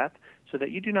sleep in death, so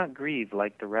that you do not grieve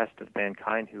like the rest of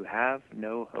mankind who have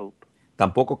no hope.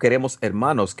 Tampoco queremos,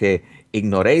 hermanos, que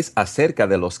ignoréis acerca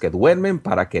de los que duermen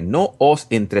para que no os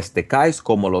entristezcáis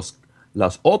como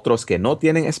los otros que no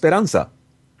tienen esperanza.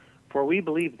 For we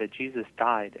believe that Jesus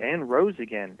died and rose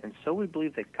again, and so we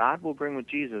believe that God will bring with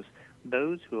Jesus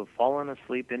those who have fallen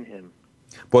asleep in him.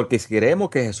 Porque si creemos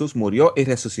que Jesús murió y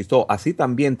resucitó, así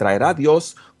también traerá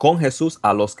Dios con Jesús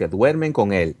a los que duermen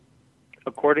con él.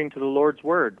 According to the Lord's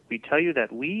word, we tell you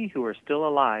that we who are still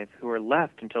alive, who are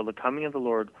left until the coming of the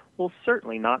Lord, will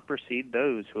certainly not precede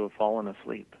those who have fallen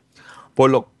asleep. Por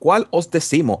lo cual os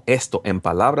decimos esto en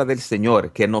palabra del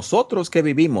Señor, que nosotros que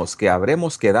vivimos, que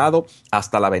habremos quedado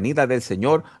hasta la venida del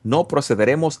Señor, no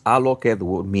procederemos a lo que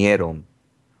durmieron.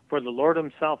 For the Lord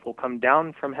himself will come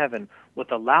down from heaven with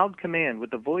a loud command, with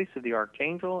the voice of the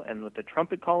archangel, and with the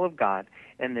trumpet call of God,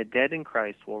 and the dead in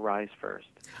Christ will rise first.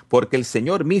 Porque el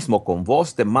Señor mismo, con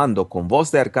voz de mando, con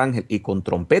voz de arcángel y con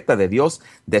trompeta de Dios,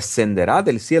 descenderá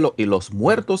del cielo, y los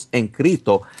muertos en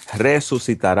Cristo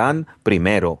resucitarán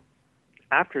primero.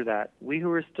 After that, we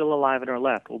who are still alive and are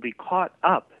left will be caught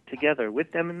up together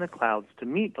with them in the clouds to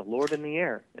meet the Lord in the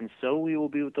air, and so we will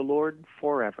be with the Lord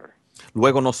forever.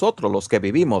 Luego nosotros, los que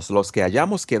vivimos, los que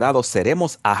hayamos quedado,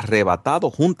 seremos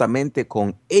arrebatados juntamente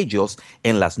con ellos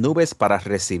en las nubes para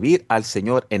recibir al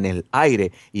Señor en el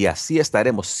aire, y así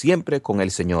estaremos siempre con el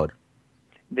Señor.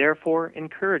 Therefore,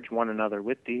 encourage one another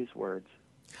with these words.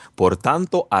 Por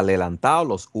tanto, adelantaos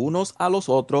los unos a los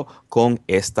otros con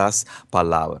estas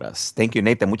palabras. Thank you,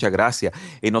 Nathan. Muchas gracias.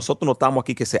 Y nosotros notamos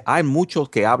aquí que hay muchos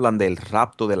que hablan del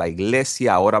rapto de la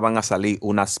iglesia. Ahora van a salir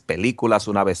unas películas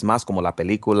una vez más, como la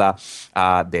película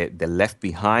de Left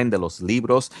Behind, de los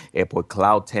libros, por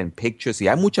Cloud 10 Pictures. Y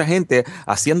hay mucha gente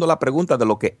haciendo la pregunta de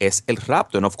lo que es el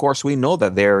rapto. And of course, we know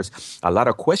that there's a lot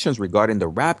of questions regarding the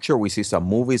rapture. We see some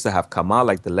movies that have come out,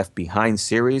 like the Left Behind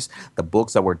series, the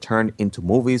books that were turned into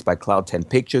movies by Cloud 10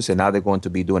 Pictures, and now they're going to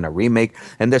be doing a remake.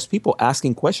 And there's people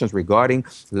asking questions regarding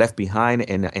Left Behind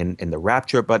and the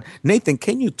rapture. But Nathan,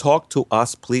 can you talk to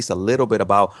us, please, a little bit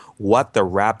about what the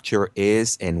rapture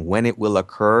is and when it will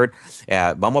occur?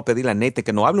 Vamos a pedirle a Nathan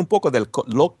que nos hable un poco de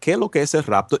lo que es el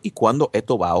rapto y cuándo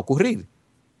esto va a ocurrir.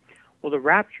 Well, the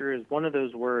rapture is one of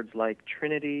those words like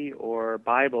Trinity or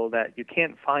Bible that you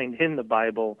can't find in the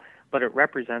Bible, but it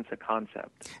represents a concept.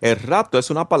 El rapto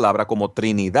es una palabra como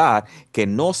Trinidad que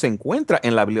no se encuentra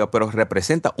en la Biblia, pero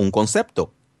representa un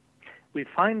concepto. We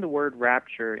find the word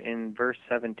rapture in verse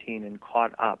 17 in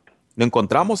caught up. Lo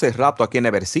encontramos el rapto aquí en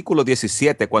el versículo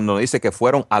 17 cuando dice que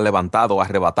fueron levantados,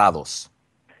 arrebatados.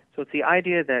 So it's the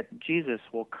idea that Jesus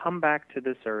will come back to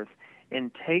this earth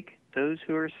and take those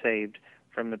who are saved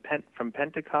from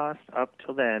Pentecost up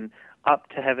till then, up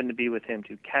to heaven to be with him,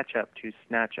 to catch up, to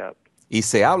snatch up. Y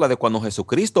se habla de cuando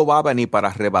Jesucristo va a venir para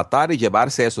arrebatar y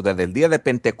llevarse eso desde el día de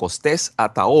Pentecostés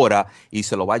hasta ahora, y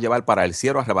se lo va a llevar para el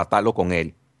cielo, arrebatarlo con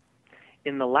él.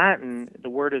 In the Latin, the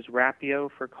word is rapio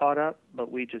for caught up,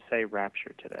 but we just say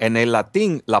rapture today. En el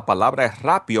latín la palabra es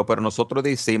rapio, pero nosotros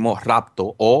decimos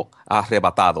rapto o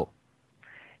arrebatado.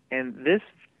 And this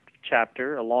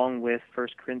chapter, along with 1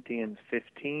 Corinthians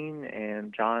 15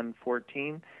 and John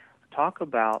 14, talk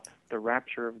about the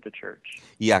rapture of the church.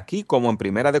 Y aquí, como en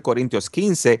 1 de Corintios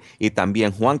 15 y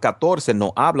también Juan 14,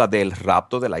 nos habla del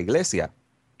rapto de la iglesia.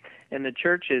 And the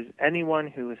church is anyone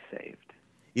who is saved.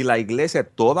 Y la iglesia es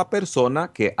toda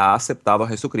persona que ha aceptado a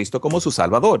Jesucristo como su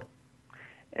Salvador.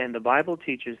 And the Bible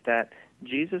teaches that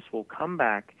Jesus will come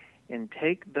back and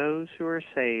take those who are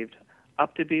saved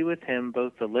up to be with him,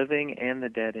 both the living and the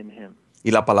dead in him.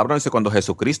 Y la palabra dice, cuando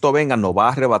Jesucristo venga, nos va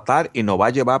a arrebatar y nos va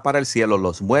a llevar para el cielo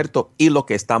los muertos y los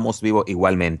que estamos vivos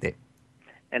igualmente.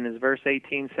 And as verse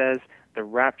 18 says, the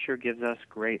rapture gives us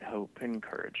great hope and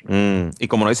encouragement. Y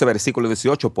como nos dice el versículo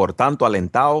 18, por tanto,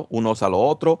 alentaos unos a los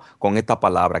otros con esta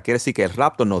palabra. Quiere decir que el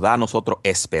rapto nos da a nosotros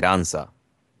esperanza.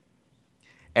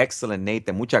 Excellent,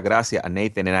 Nathan. Muchas gracias,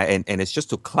 Nathan. And it's just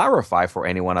to clarify for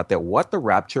anyone out there what the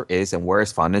rapture is and where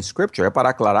it's found in Scripture. Para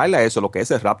aclararle a eso lo que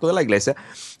es el rapto de la iglesia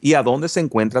y a dónde se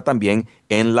encuentra también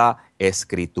en la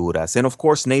Escrituras. And of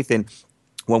course, Nathan,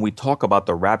 when we talk about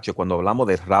the rapture, cuando hablamos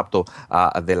del rapto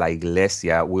de la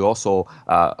iglesia, we also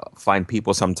find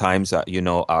people sometimes,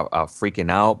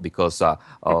 freaking out because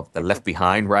of the left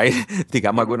behind, right?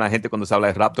 Digamos, alguna gente cuando se habla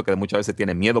de rapto que muchas veces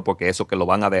tiene miedo porque eso que lo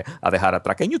van a dejar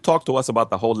atrás. Can you talk to us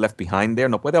about the whole left behind there?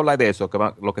 ¿No puede hablar de eso,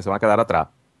 lo que se va a quedar atrás?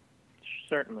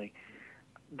 Certainly.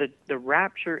 The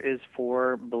rapture is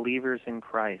for believers in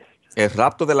Christ. El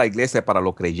rapto de la iglesia es para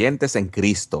los creyentes en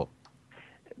Cristo.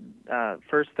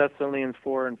 1 Thessalonians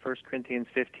 4 and 1 Corinthians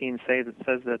 15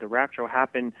 says that the rapture will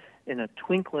happen in a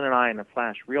twinkling of an eye, in a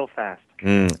flash, real fast.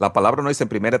 La palabra nos dice en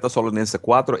 1 Tesalonicenses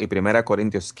 4 y 1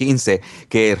 Corintios 15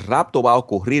 que el rapto va a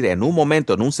ocurrir en un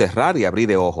momento, en un cerrar y abrir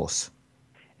de ojos.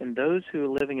 And those who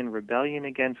are living in rebellion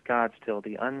against God still,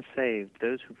 the unsaved,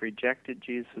 those who've rejected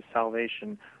Jesus'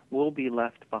 salvation, will be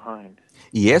left behind.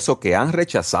 Y eso que han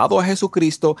rechazado a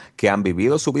Jesucristo, que han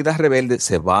vivido su vida rebelde,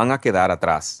 se van a quedar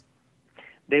atrás.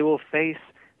 They will face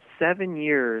 7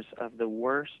 years of the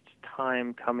worst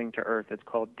time coming to earth. It's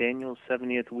called Daniel's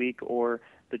 70th week or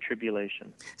the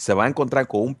tribulation. Se va a encontrar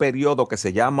con un periodo que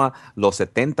se llama los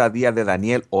 70 días de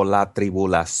Daniel o la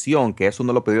tribulación, que es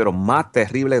uno de los periodos más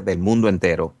terribles del mundo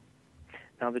entero.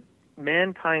 Now,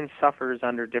 mankind suffers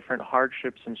under different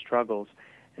hardships and struggles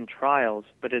and trials,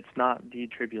 but it's not the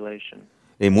tribulation.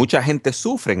 Y mucha gente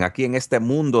sufre aquí en este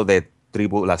mundo de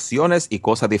tribulaciones y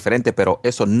cosas diferentes, pero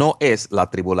eso no es la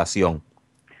tribulación.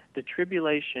 The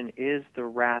tribulation is the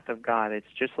wrath of God.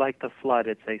 It's just like the flood.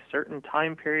 It's a certain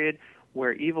time period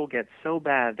where evil gets so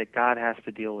bad that God has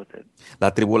to deal with it.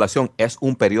 La tribulación es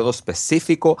un periodo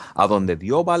específico a donde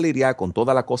Dios va a lidiar con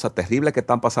todas las cosas terribles que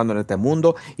están pasando en este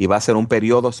mundo y va a ser un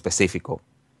periodo específico.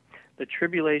 The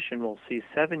tribulation will see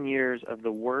 7 years of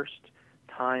the worst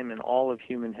time in all of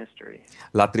human history.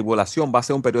 La tribulación va a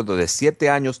ser un periodo de 7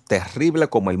 años terrible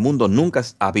como el mundo nunca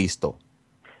ha visto.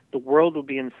 The world will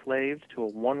be enslaved to a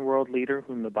one world leader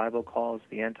whom the Bible calls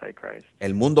the Antichrist.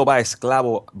 El mundo va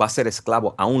a ser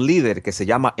esclavo a un líder que se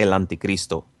llama el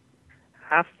Anticristo.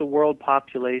 Half the world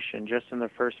population just in the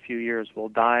first few years will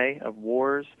die of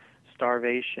wars,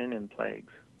 starvation, and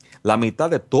plagues. La mitad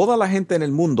de toda la gente en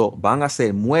el mundo van a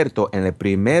ser muertos en la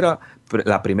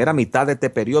primera mitad de este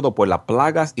periodo por las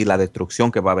plagas y la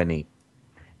destrucción que va a venir.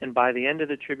 And by the end of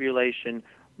the tribulation,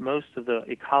 most of the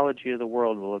ecology of the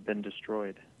world will have been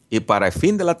destroyed. Y para el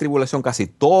fin de la tribulación, casi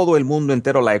todo el mundo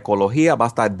entero, la ecología va a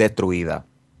estar destruida.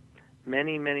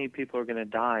 Many people are going to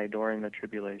die during the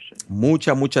tribulation.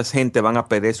 Mucha gente van a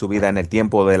perder su vida en el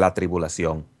tiempo de la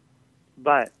tribulación.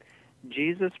 But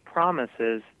Jesus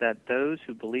promises that those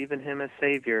who believe in him as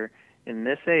Savior in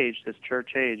this age, this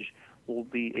church age, will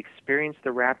experience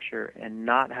the rapture and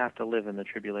not have to live in the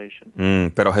tribulation.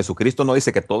 Pero Jesucristo nos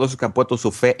dice que todos los que han puesto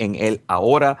su fe en Él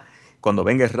ahora, cuando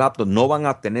venga el rapto, no van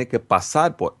a tener que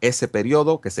pasar por ese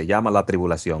periodo que se llama la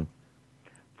tribulación.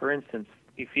 For instance,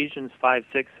 Ephesians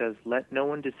 5:6 says, "Let no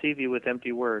one deceive you with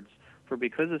empty words, for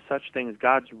because of such things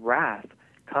God's wrath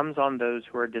comes on those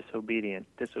who are disobedient."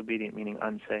 Disobedient meaning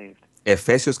unsaved.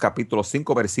 Efesios capítulo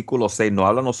 5, versículo 6 nos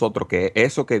habla a nosotros que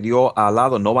eso que Dios ha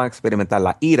dado no van a experimentar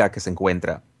la ira que se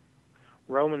encuentra.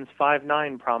 Romans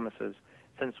 5:9 promises,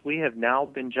 "Since we have now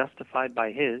been justified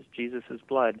by his, Jesus'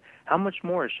 blood, how much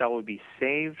more shall we be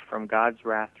saved from God's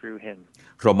wrath through him?"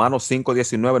 Romanos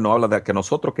 5:19 nos habla de que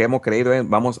nosotros que hemos creído en,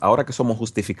 ahora que somos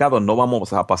justificados, no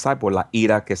vamos a pasar por la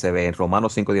ira que se ve en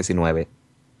Romanos 5:19.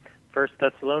 1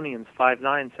 Thessalonians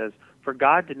 5:9 says, "For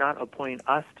God did not appoint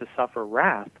us to suffer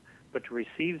wrath, but to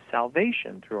receive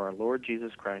salvation through our Lord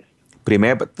Jesus Christ."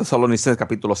 1 Tesalonicenses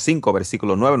capítulo 5,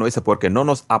 versículo 9 nos dice, porque no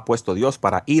nos ha puesto Dios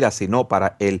para ira, sino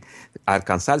para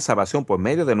alcanzar salvación por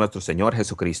medio de nuestro Señor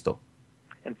Jesucristo.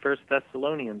 And 1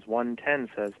 Thessalonians 1:10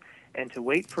 says, "And to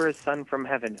wait for his Son from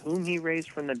heaven, whom he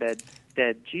raised from the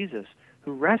dead, Jesus,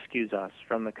 who rescues us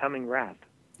from the coming wrath."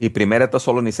 Y 1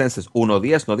 Tesalonicenses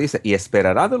 1:10 nos dice, y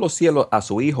esperará de los cielos a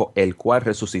su Hijo, el cual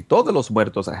resucitó de los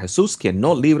muertos, a Jesús, quien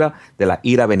nos libra de la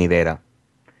ira venidera.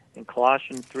 In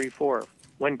Colossians 3:4,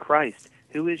 "When Christ,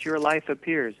 who is your life,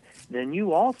 appears, then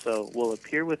you also will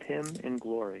appear with him in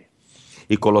glory."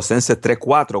 Y Colosenses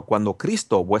 3:4, cuando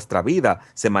Cristo, vuestra vida,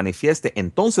 se manifieste,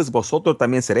 entonces vosotros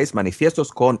también seréis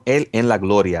manifiestos con Él en la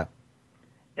gloria.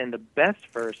 And the best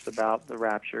verse about the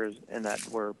rapture and that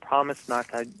we're promised not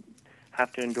to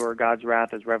have to endure God's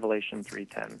wrath is Revelation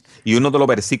 3:10. Y uno de los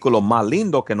versículos más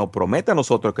lindos que nos promete a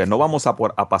nosotros que no vamos a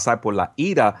pasar por la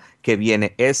ira que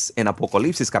viene es en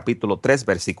Apocalipsis capítulo 3,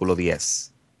 versículo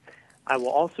 10. "I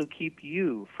will also keep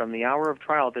you from the hour of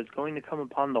trial that's going to come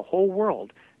upon the whole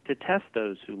world to test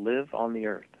those who live on the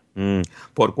earth."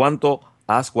 Por cuanto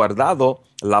has guardado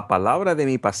la palabra de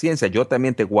mi paciencia, yo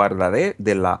también te guardaré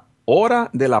de la hora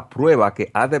de la prueba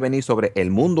que ha de venir sobre el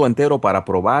mundo entero para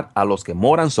probar a los que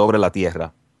moran sobre la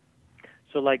tierra.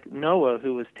 So like Noah,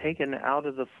 who was taken out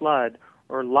of the flood,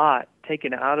 or Lot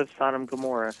taken out of Sodom and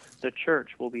Gomorrah, the church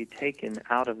will be taken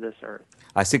out of this earth.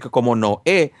 Así que como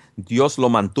Noé, Dios lo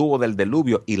mantuvo del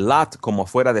diluvio, y Lot como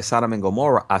fuera de Sodom y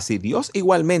Gomorra, así Dios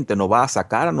igualmente nos va a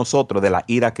sacar a nosotros de la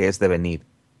ira que es de venir.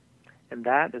 And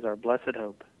that is our blessed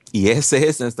hope. Y esa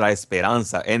es nuestra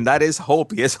esperanza. And that is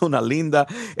hope. Y es una linda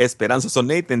esperanza. So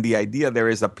Nathan, the idea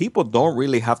there is that people don't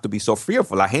really have to be so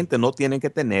fearful. La gente no tiene que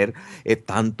tener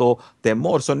tanto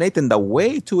temor. So Nathan, the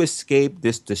way to escape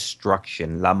this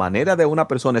destruction, la manera de una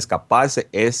persona escaparse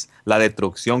es la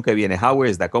destrucción que viene. How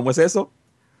is that? ¿Cómo es eso?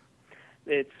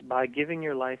 It's by giving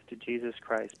your life to Jesus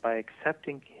Christ, by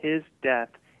accepting his death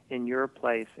in your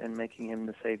place and making him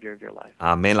the Savior of your life.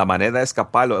 Amén. La manera de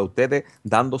escaparlo es ustedes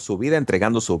dando su vida,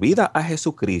 entregando su vida a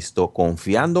Jesucristo,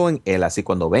 confiando en Él. Así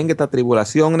cuando vengan estas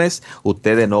tribulaciones,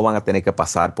 ustedes no van a tener que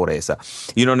pasar por esa.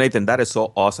 You know, Nathan, that is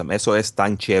so awesome. Eso es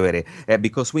tan chévere.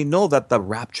 Because we know that the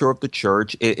rapture of the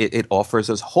church, it offers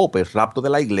us hope. El rapto de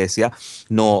la iglesia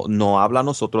no habla a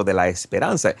nosotros de la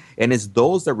esperanza. And it's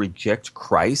those that reject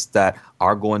Christ that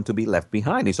are going to be left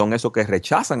behind. Y son esos que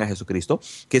rechazan a Jesucristo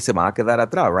que se van a quedar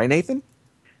atrás. Right, Nathan?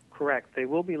 Correct. They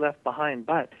will be left behind,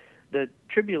 but the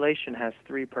tribulation has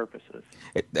three purposes.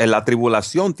 La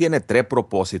tribulación tiene tres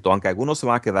propósitos, aunque algunos se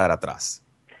van a quedar atrás.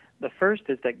 The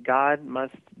first is that God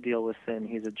must deal with sin.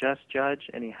 He's a just judge,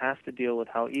 and he has to deal with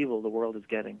how evil the world is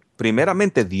getting.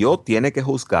 Primeramente, Dios tiene que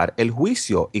juzgar el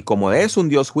juicio, y como es un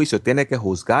Dios juicio, tiene que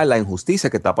juzgar la injusticia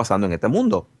que está pasando en este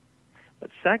mundo. But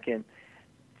second,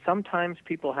 sometimes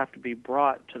people have to be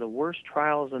brought to the worst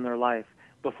trials in their life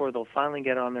before they'll finally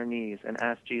get on their knees and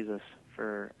ask Jesus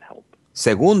for help.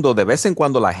 Segundo, de vez en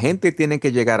cuando la gente tiene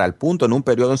que llegar al punto en un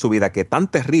periodo en su vida que es tan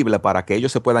terrible para que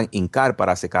ellos se puedan hincar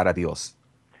para acercar a Dios.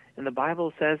 And the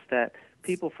Bible says that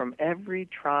people from every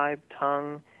tribe,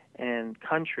 tongue, and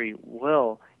country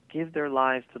will give their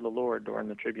lives to the Lord during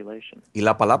the tribulation. Y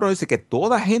la palabra dice que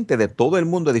toda gente de todo el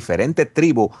mundo, de diferentes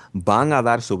tribus, van a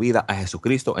dar su vida a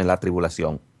Jesucristo en la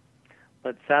tribulación.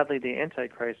 But sadly, the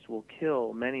Antichrist will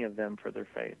kill many of them for their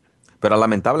faith. Pero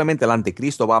lamentablemente el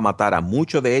anticristo va a matar a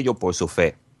muchos de ellos por su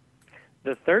fe.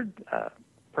 The third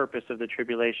purpose of the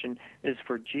tribulation is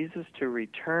for Jesus to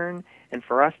return and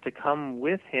for us to come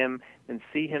with him and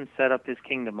see him set up his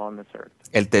kingdom on this earth.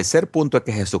 El tercer punto es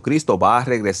que Jesucristo va a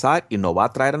regresar y nos va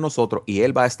a traer a nosotros y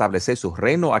Él va a establecer su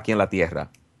reino aquí en la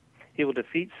tierra. He will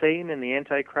defeat Satan and the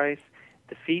Antichrist,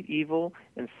 defeat evil,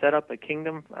 and set up a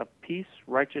kingdom of peace,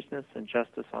 righteousness, and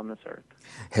justice on this earth.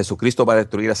 Jesucristo va a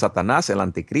destruir a Satanás, el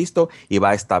anticristo, y va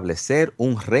a establecer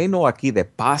un reino aquí de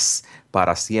paz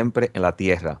para siempre en la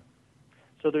tierra.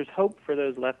 So there's hope for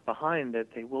those left behind that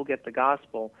they will get the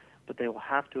gospel, but they will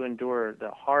have to endure the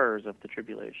horrors of the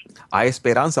tribulation. Hay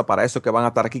esperanza para esos que van a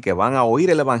estar aquí, que van a oír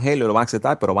el evangelio, lo van a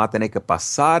aceptar, pero van a tener que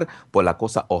pasar por la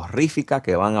cosa horrífica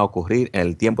que van a ocurrir en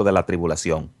el tiempo de la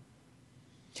tribulación.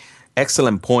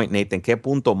 Excellent point, Nathan. Qué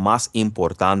punto más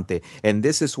importante. And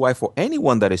this is why for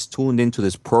anyone that is tuned into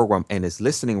this program and is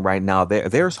listening right now,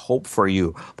 there's hope for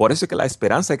you. Por eso es que la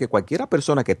esperanza es que cualquiera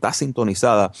persona que está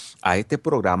sintonizada a este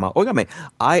programa, óigame,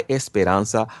 hay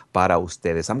esperanza para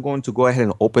ustedes. I'm going to go ahead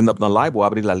and open up the line. Voy a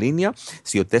abrir la línea.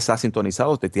 Si usted está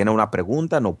sintonizado, usted tiene una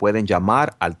pregunta, nos pueden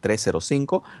llamar al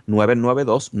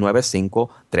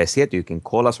 305-992-9537. You can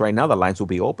call us right now. The lines will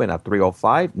be open at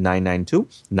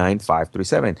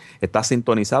 305-992-9537. Está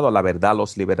sintonizado a La Verdad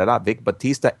los liberará. Vic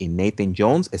Batista y Nathan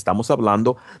Jones. Estamos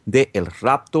hablando de el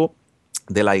rapto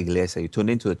de la iglesia. You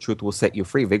tune into The Truth Will Set You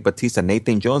Free. Vic Batista,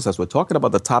 Nathan Jones, as we're talking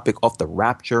about the topic of the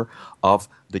rapture of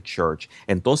the church.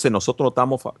 Entonces nosotros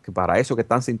estamos para eso que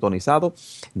están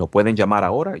sintonizados. Nos pueden llamar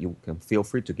ahora. You can feel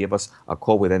free to give us a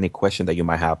call with any question that you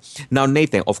might have. Now,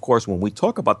 Nathan, of course, when we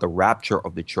talk about the rapture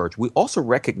of the church, we also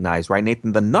recognize, right,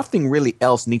 Nathan, that nothing really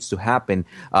else needs to happen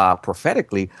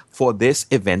prophetically for this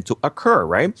event to occur,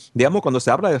 right? Digamos, cuando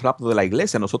se habla del rapto de la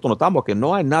iglesia, nosotros notamos que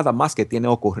no hay nada más que tiene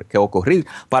que ocurrir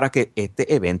para que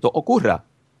este evento ocurra.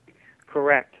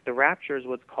 Correct. The rapture is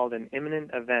what's called an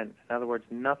imminent event. In other words,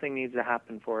 nothing needs to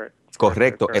happen for it.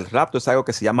 Correcto. El rapto es algo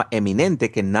que se llama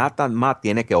eminente, que nada más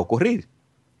tiene que ocurrir.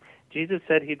 Jesus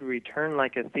said he'd return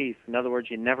like a thief. In other words,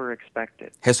 you never expect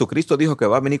it. Jesucristo dijo que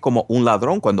va a venir como un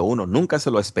ladrón cuando uno nunca se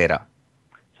lo espera.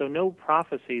 So no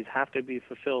prophecies have to be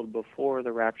fulfilled before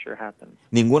the rapture happens.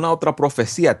 Ninguna otra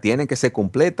profecía tiene que ser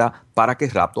completa para que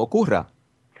el rapto ocurra.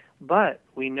 But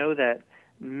we know that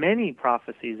many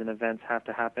prophecies and events have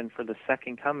to happen for the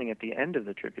second coming at the end of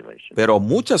the tribulation. Pero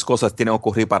muchas cosas tienen que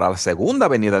ocurrir para la segunda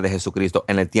venida de Jesucristo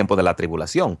en el tiempo de la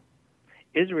tribulación.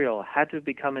 Israel had to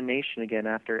become a nation again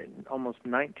after almost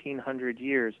 1900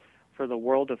 years for the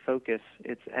world to focus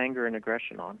its anger and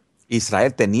aggression on.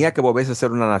 Israel tenía que volverse a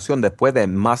ser una nación después de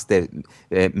más de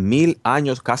 1000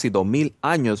 años, casi 2000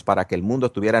 años, para que el mundo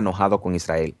estuviera enojado con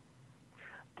Israel.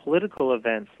 Political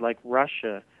events like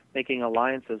Russia making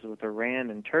alliances with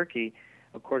Iran and Turkey,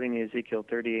 according to Ezekiel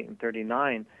 38 and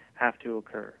 39, have to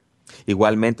occur.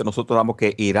 Igualmente, nosotros damos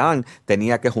que Irán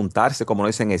tenía que juntarse, como lo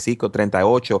dice en Ezequiel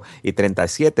 38 y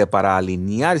 37, para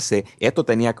alinearse. Esto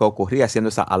tenía que ocurrir haciendo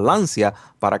esa alianza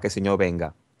para que el Señor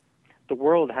venga. The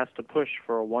world has to push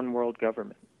for a one world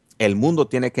government. El mundo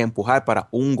tiene que empujar para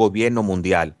un gobierno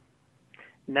mundial.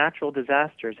 Natural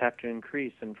disasters have to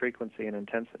increase in frequency and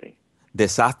intensity.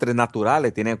 Desastres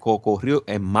naturales tienen que ocurrir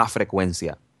en más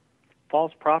frecuencia.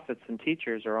 False prophets and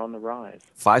teachers are on the rise.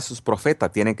 Falsos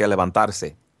profetas tienen que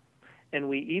levantarse. And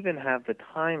we even have the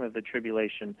time of the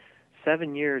tribulation,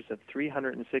 7 years of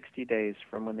 360 days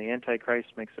from when the Antichrist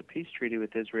makes a peace treaty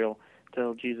with Israel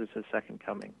till Jesus' second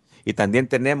coming. Y también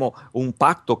tenemos un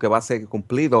pacto que va a ser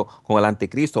cumplido con el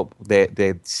anticristo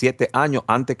de 7 años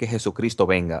antes que Jesucristo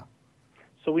venga.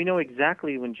 So we know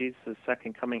exactly when Jesus'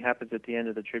 second coming happens at the end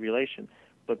of the tribulation,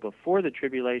 but before the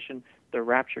tribulation, the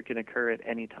rapture can occur at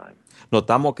any time.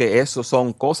 Notamos que eso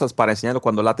son cosas para enseñarnos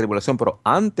cuando la tribulación, pero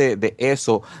antes de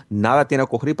eso, nada tiene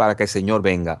que ocurrir para que el Señor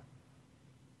venga.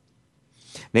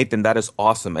 Nathan, that is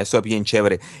awesome. Eso es bien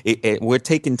chévere. We're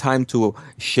taking time to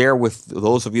share with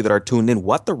those of you that are tuned in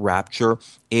what the rapture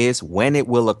is, when it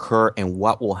will occur, and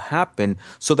what will happen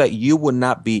so that you will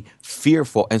not be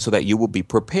fearful and so that you will be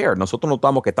prepared. Nosotros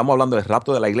notamos que estamos hablando del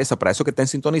rapto de la iglesia, para eso que estén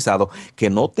sintonizados, que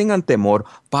no tengan temor,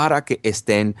 para que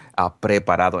estén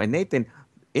preparados. And Nathan,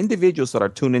 individuals that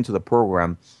are tuned into the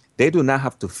program, they do not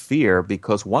have to fear,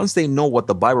 because once they know what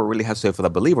the Bible really has to say for the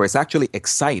believer, it's actually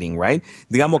exciting, right?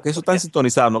 Digamos que eso está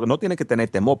sintonizado, no tiene que tener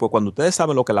temor, porque cuando ustedes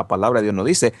saben lo que la palabra de Dios nos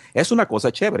dice, es una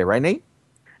cosa chévere, right, Nate?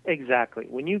 Exactly.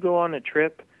 When you go on a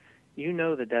trip, you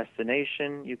know the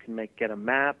destination, you can get a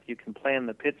map, you can plan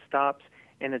the pit stops,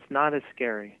 and it's not as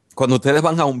scary. Cuando ustedes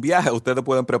van a un viaje, ustedes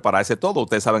pueden prepararse todo.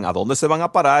 Ustedes saben a dónde se van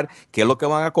a parar, qué es lo que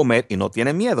van a comer, y no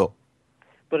tienen miedo.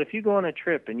 But if you go on a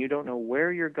trip and you don't know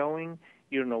where you're going,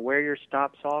 you don't know where your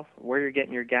stops off, where you're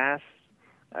getting your gas,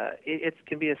 it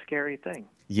can be a scary thing.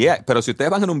 Yeah, pero si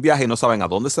ustedes van en un viaje y no saben a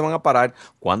dónde se van a parar,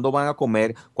 cuándo van a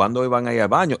comer, cuándo van a ir al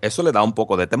baño, eso le da un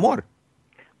poco de temor.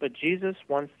 But Jesus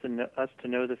wants us to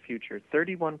know the future.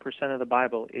 31% of the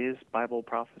Bible is Bible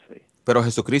prophecy. Pero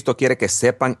Jesucristo quiere que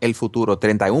sepan el futuro.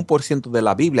 31% de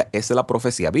la Biblia es la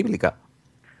profecía bíblica.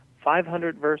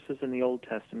 500 verses in the Old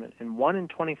Testament and 1 in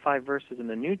 25 verses in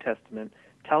the New Testament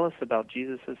tell us about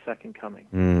Jesus' second coming.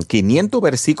 500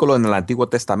 versículos en el Antiguo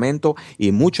Testamento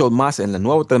y muchos más en el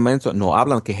Nuevo Testamento nos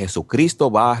hablan que Jesucristo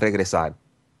va a regresar.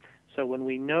 So when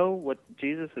we know what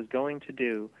Jesus is going to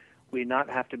do, we not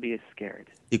have to be scared.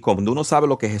 Y cuando uno sabe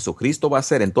lo que Jesucristo va a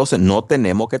hacer, entonces no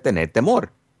tenemos que tener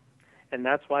temor. And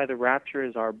that's why the rapture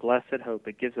is our blessed hope.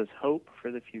 It gives us hope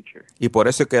for the future. Y por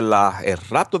eso es que el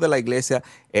rapto de la iglesia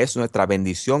es nuestra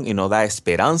bendición y nos da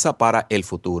esperanza para el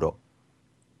futuro.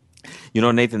 You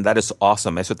know, Nathan, that is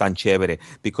awesome. Eso es tan chévere.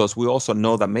 Because we also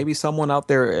know that maybe someone out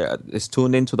there is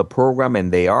tuned into the program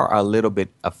and they are a little bit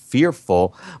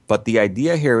fearful. But the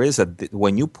idea here is that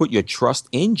when you put your trust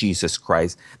in Jesus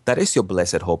Christ, that is your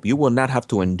blessed hope. You will not have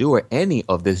to endure any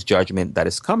of this judgment that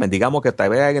is coming. Digamos que tal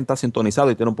vez alguien está sintonizado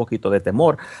y tiene un poquito de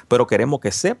temor, pero queremos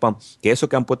que sepan que eso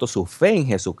que han puesto su fe en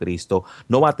Jesucristo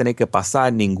no va a tener que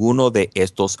pasar ninguno de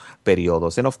estos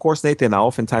periodos. And of course, Nathan, I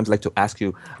oftentimes like to ask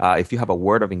you if you have a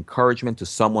word of encouragement to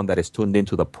someone that is tuned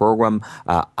into the program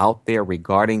out there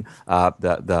regarding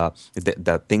the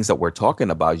things that we're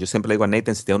talking about. Yo siempre le digo a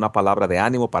Nathan, si tiene una palabra de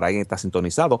ánimo para alguien que está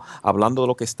sintonizado, hablando de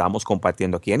lo que estamos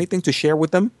compartiendo aquí. Anything to share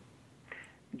with them?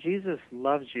 Jesus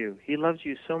loves you. He loves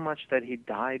you so much that he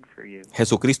died for you.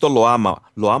 Jesucristo lo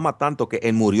ama tanto que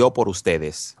Él murió por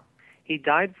ustedes. He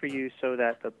died for you so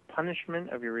that the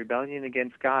punishment of your rebellion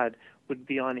against God would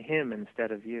be on him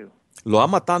instead of you. Lo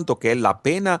ama tanto que la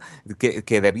pena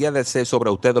que debía de ser sobre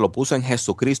ustedes lo puso en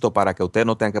Jesucristo para que ustedes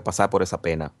no tengan que pasar por esa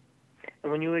pena.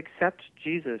 And when you accept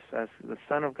Jesus as the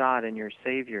Son of God and your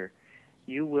Savior,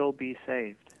 you will be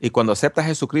saved. Y cuando acepta a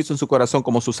Jesucristo en su corazón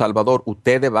como su Salvador,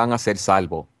 ustedes van a ser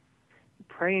salvos.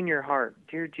 Pray in your heart,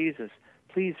 Dear Jesus,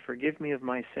 please forgive me of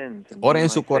my sins. And Ora be en my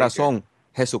su Savior." corazón,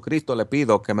 Jesucristo, le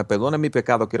pido que me perdone mi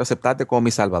pecado, quiero aceptarte como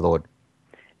mi Salvador.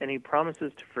 And he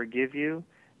promises to forgive you,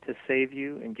 to save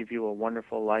you, and give you a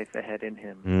wonderful life ahead in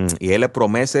him. Y Él le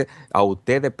promete a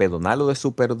ustedes perdonarlo de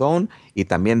su perdón y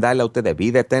también darle a ustedes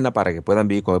vida eterna para que puedan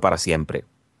vivir con Él para siempre.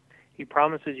 He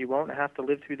promises you won't have to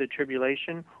live through the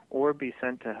tribulation or be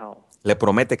sent to hell. Le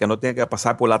promete que no tiene que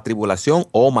pasar por la tribulación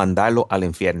o mandarlo al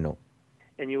infierno.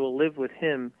 And you will live with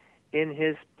him in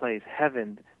his place,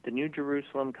 heaven, the new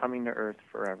Jerusalem coming to earth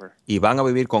forever. Y van a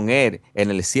vivir con Él en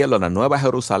el cielo, en la nueva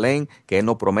Jerusalén, que Él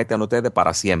nos promete a ustedes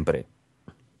para siempre.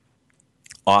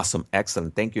 Awesome.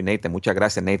 Excellent. Thank you, Nathan. Muchas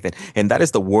gracias, Nathan. And that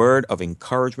is the word of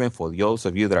encouragement for those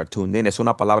of you that are tuned in. Es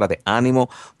una palabra de ánimo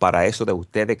para eso de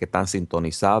ustedes que están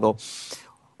sintonizados.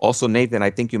 Also, Nathan,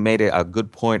 I think you made a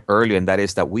good point earlier, and that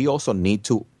is that we also need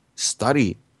to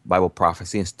study Bible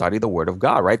prophecy and study the Word of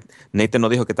God, right? Nathan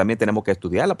nos dijo que también tenemos que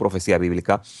estudiar la profecía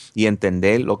bíblica y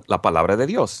entender la palabra de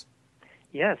Dios.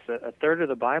 Yes, a third of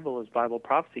the Bible is Bible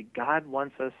prophecy. God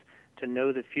wants us to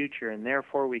know the future, and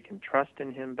therefore we can trust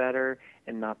in Him better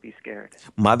and not be scared.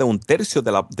 Más de un tercio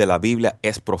de la Biblia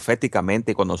es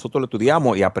proféticamente, y cuando nosotros lo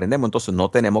estudiamos y aprendemos, entonces no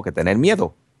tenemos que tener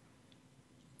miedo.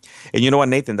 And you know what,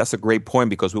 Nathan, that's a great point,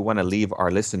 because we want to leave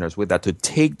our listeners with that, to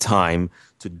take time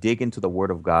to dig into the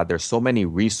Word of God. There's so many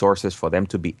resources for them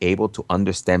to be able to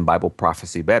understand Bible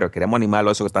prophecy better. Queremos animarlos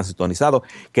a esos que están sintonizados,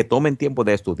 que tomen tiempo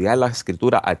de estudiar la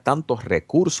Escritura. Hay tantos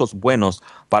recursos buenos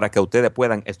para que ustedes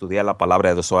puedan estudiar la palabra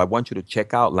de Dios. So I want you to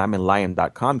check out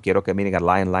lionlion.com. Quiero que miren a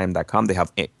lionlion.com. They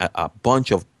have a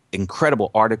bunch of incredible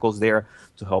articles there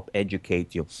to help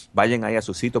educate you. Vayan ahí a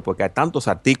su sitio porque hay tantos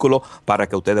artículos para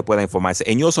que ustedes puedan informarse.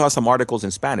 And you also have some articles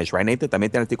in Spanish, right, Nathan? También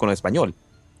tiene artículos en español.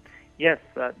 Yes,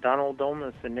 Donald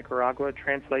Domas in Nicaragua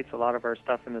translates a lot of our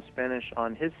stuff into Spanish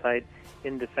on his site,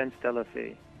 In Defense de la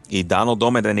Fe. Y Donald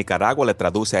Domen de Nicaragua le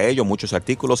traduce a ellos muchos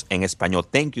artículos en español.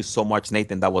 Thank you so much,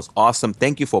 Nathan. That was awesome.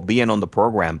 Thank you for being on the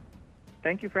program.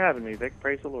 Thank you for having me, Vic.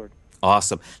 Praise the Lord.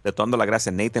 Awesome. Le estoy dando las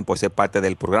gracias, Nathan, por ser parte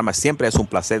del programa. Siempre es un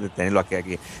placer de tenerlo aquí.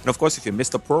 And of course, if you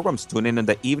missed the programs, tune in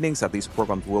the evenings that these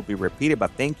programs will be repeated.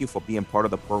 But thank you for being part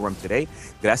of the program today.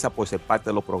 Gracias por ser parte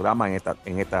de los programas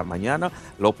en esta mañana.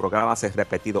 Los programas se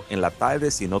repetidos en la tarde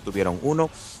si no tuvieron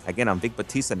uno. Again, I'm Vic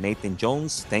Batista, Nathan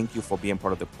Jones. Thank you for being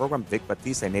part of the program. Vic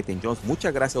Batista y Nathan Jones.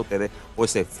 Muchas gracias a ustedes por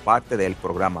ser parte del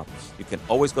programa. You can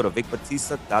always go to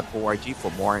vicbatista.org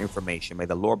for more information. May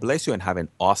the Lord bless you and have an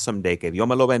awesome day. Que Dios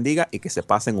me lo bendiga y que se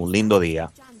pasen un lindo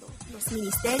día. Los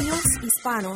ministerios hispanos